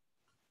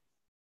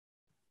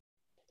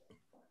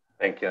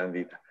 Thank you,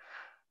 Nanditha.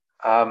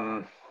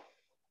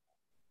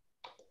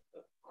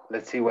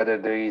 Let's see whether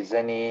there is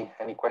any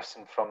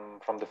question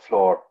from the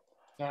floor.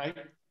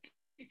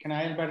 Can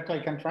I, Alberto? I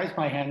can raise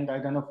my hand. I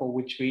don't know for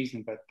which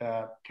reason, but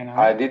can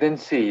I? I didn't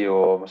see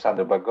you,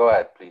 Sandro, but go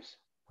ahead, please.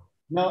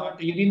 No,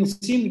 you didn't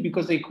see me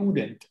because I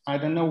couldn't. I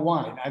don't know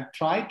why. I've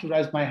tried to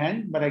raise my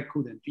hand, but I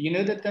couldn't. You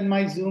know that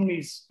my Zoom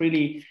is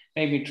really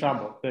making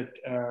trouble, but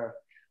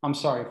I'm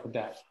sorry for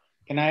that.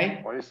 Can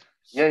I?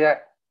 Yeah.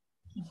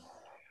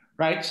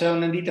 Right. So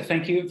Nanditha,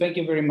 thank you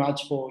very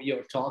much for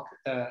your talk.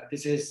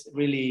 This is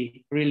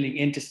really, really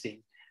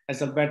interesting.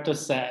 As Alberto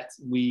said,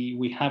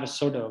 we have a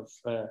sort of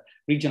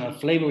regional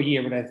flavor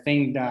here, but I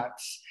think that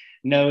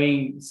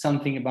knowing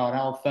something about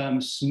how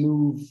firms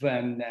move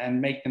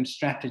and make them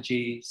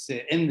strategies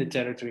in the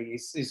territory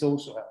is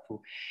also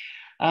helpful.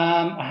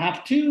 I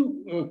have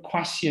two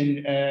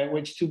questions,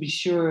 which to be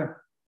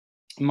sure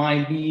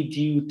might be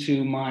due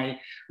to my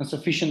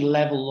insufficient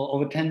level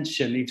of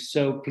attention. If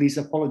so, please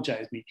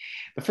apologize me.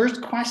 The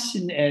first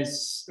question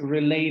is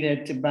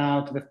related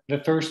about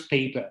the first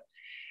paper.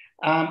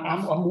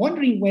 I'm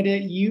wondering whether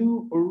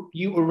you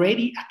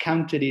already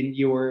accounted in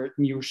your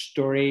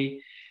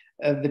story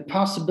the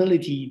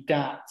possibility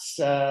that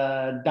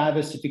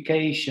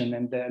diversification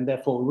and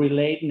therefore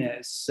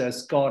relatedness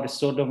has got a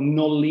sort of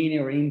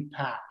nonlinear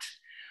impact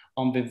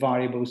on the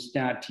variables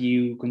that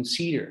you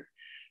consider.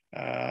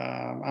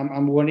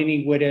 I'm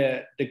wondering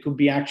whether there could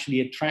be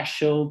actually a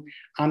threshold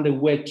under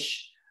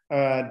which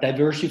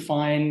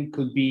diversifying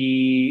could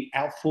be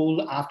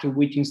helpful, after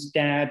which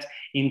instead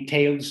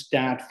entails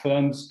that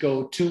firms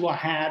go too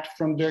ahead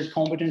from their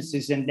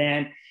competencies and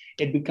then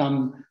it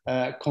becomes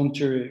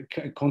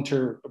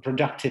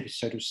counterproductive,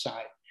 so to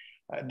say.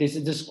 This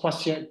is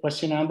question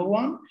number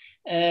one.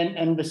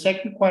 And the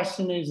second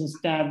question is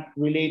instead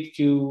related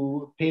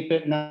to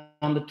paper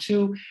number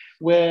two,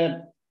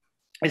 where,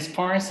 as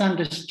far as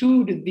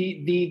understood,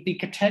 the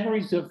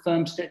categories of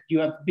firms that you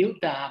have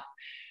built up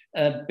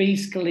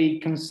basically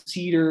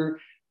consider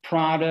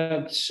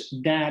products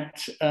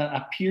that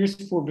appears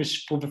for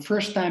the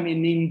first time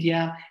in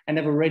India and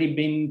have already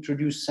been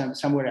introduced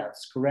somewhere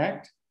else,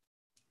 correct?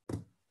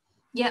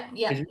 Yeah.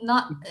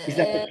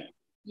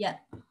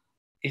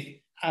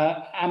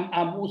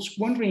 I was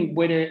wondering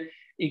whether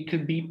it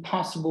could be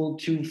possible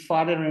to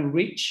further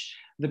enrich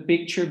the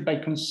picture by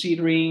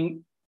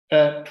considering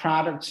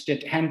products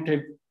that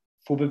entered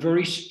for the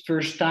very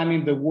first time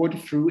in the world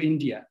through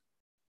India.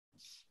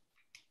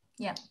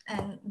 Yeah,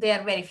 and they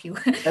are very few.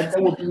 That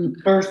would be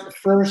first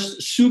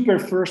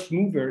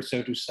mover,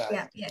 so to say.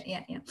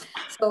 Yeah.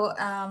 So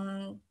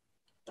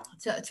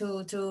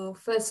to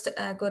first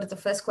go to the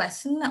first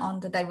question on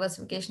the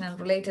diversification and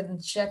related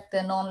and check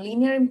the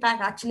non-linear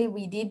impact. Actually,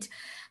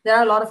 there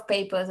are a lot of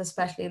papers,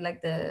 especially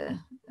like the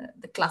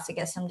classic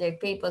SMJ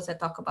papers that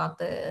talk about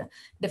the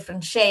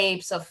different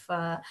shapes of,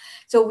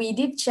 so we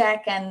did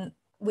check and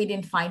we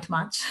didn't find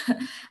much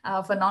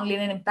for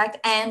non-linear impact,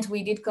 and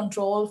we did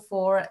control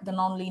for the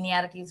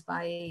non-linearities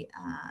by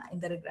in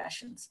the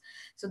regressions.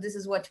 So this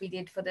is what we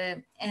did for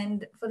the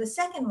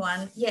second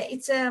one. Yeah,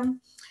 it's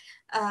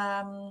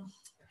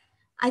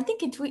I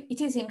think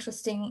it is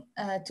interesting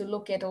to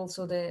look at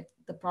also the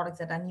products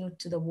that are new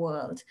to the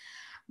world,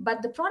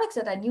 but the products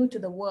that are new to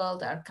the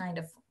world are kind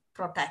of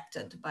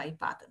protected by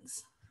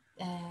patents.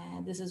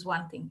 This is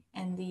one thing.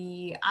 And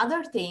the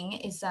other thing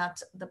is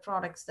that the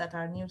products that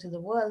are new to the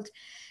world,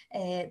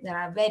 there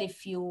are very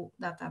few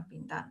that have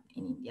been done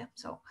in India.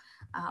 So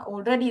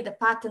already the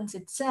patents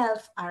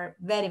itself are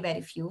very,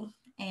 very few.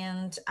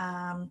 And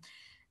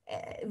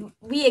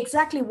we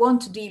exactly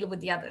want to deal with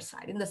the other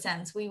side, in the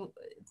sense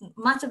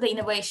much of the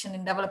innovation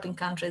in developing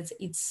countries,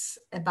 it's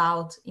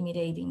about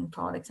imitating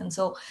products. And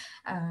so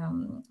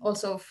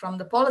also from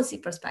the policy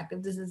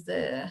perspective, this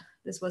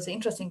was the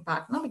interesting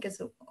part, no? Because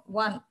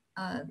one,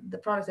 the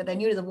products that are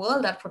new to the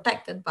world are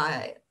protected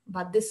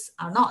but this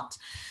are not.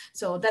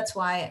 So that's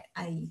why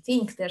I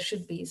think there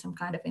should be some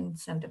kind of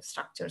incentive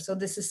structure. So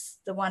this is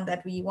the one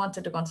that we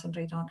wanted to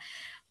concentrate on.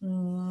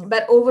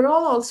 But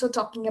overall, also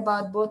talking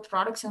about both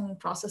products and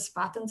process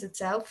patents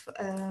itself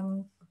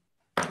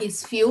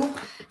is few,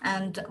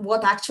 and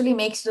what actually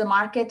makes the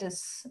market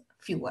is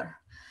fewer.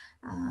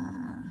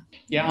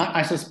 Yeah,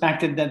 I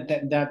suspected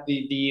that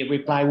the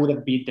reply would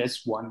have been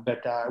this one,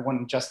 but I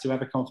wanted just to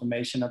have a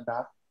confirmation of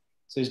that.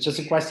 So it's just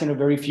a question of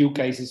very few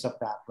cases of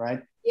that,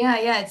 right?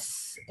 Yeah,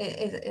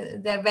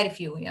 there are very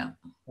few, yeah.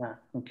 Yeah,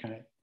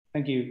 okay.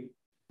 Thank you.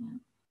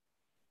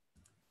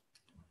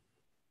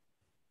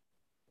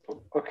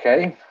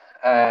 Okay,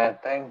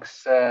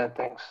 thanks,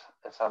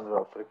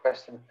 Sandro, for the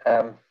question.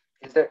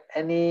 Is there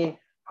any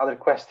other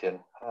question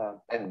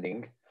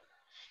pending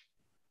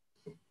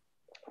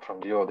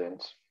from the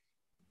audience?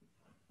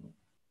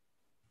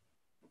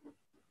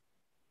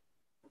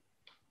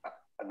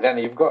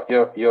 Adriana, you've got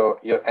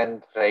your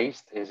hand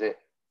raised. Is it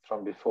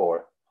from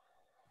before?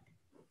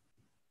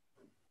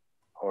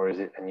 or is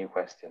it a new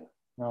question?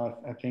 No,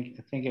 I think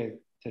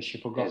she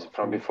forgot. It's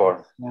from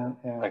before. Yeah,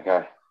 yeah.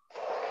 Okay.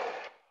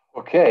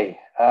 Okay.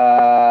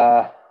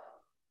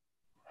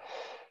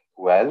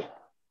 Well,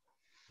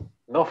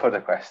 no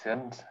further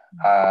questions.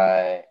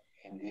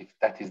 And if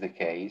that is the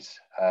case,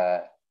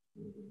 I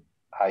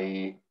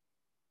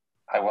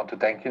want to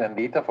thank you,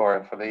 Nanditha,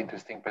 for the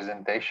interesting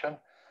presentation.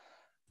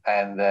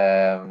 And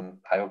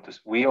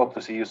we hope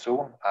to see you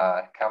soon.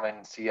 Come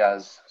and see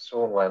us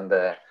soon when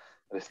the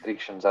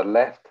restrictions are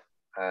left,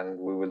 and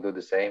we will do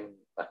the same.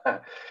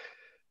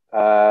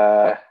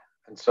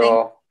 And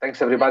so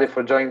thanks everybody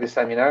for joining the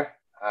seminar.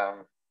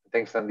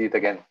 Thanks, Nanditha,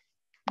 again.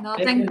 No,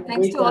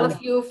 thanks to all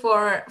of you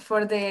for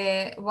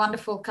the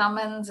wonderful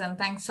comments, and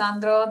thanks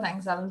Sandro,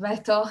 thanks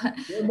Alberto.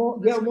 You're more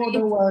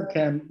than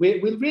welcome.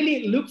 We'll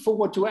really look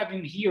forward to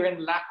having here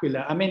in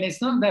L'Aquila. I mean,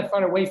 it's not that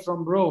far away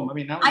from Rome. I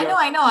mean, I know.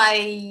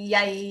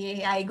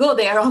 I go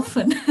there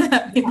often.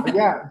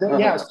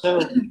 yeah. So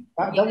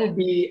that would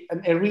be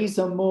a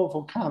reason more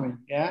for coming.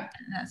 Yeah.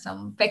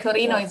 Some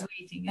pecorino is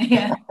waiting.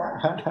 Yeah.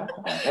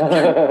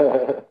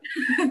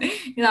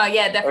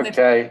 Definitely.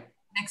 Okay.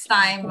 Next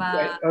time,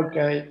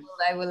 okay.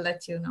 I will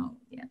let you know.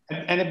 Yeah.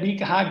 And a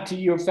big hug to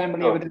your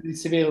family over in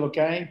Seville,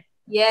 okay?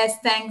 Yes,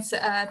 thanks.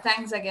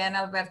 Thanks again,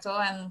 Alberto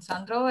and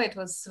Sandro. It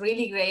was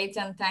really great,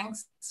 and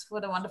thanks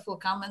for the wonderful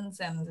comments,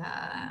 and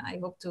I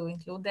hope to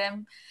include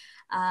them.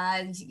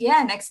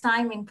 Next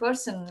time in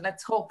person,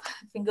 let's hope.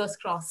 Fingers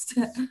crossed.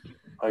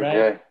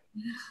 Okay. Right.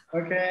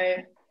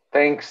 Okay.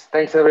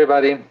 Thanks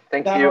everybody.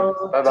 Thank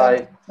you.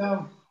 Bye-bye.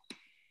 Ciao.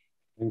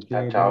 Thank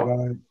you. Ciao.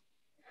 Bye-bye.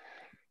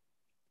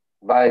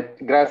 Bye.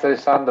 Grazie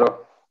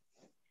Alessandro.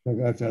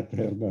 Grazie a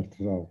te,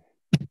 Alberto.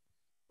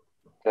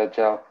 Ciao.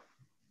 Ciao.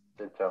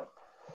 Ciao.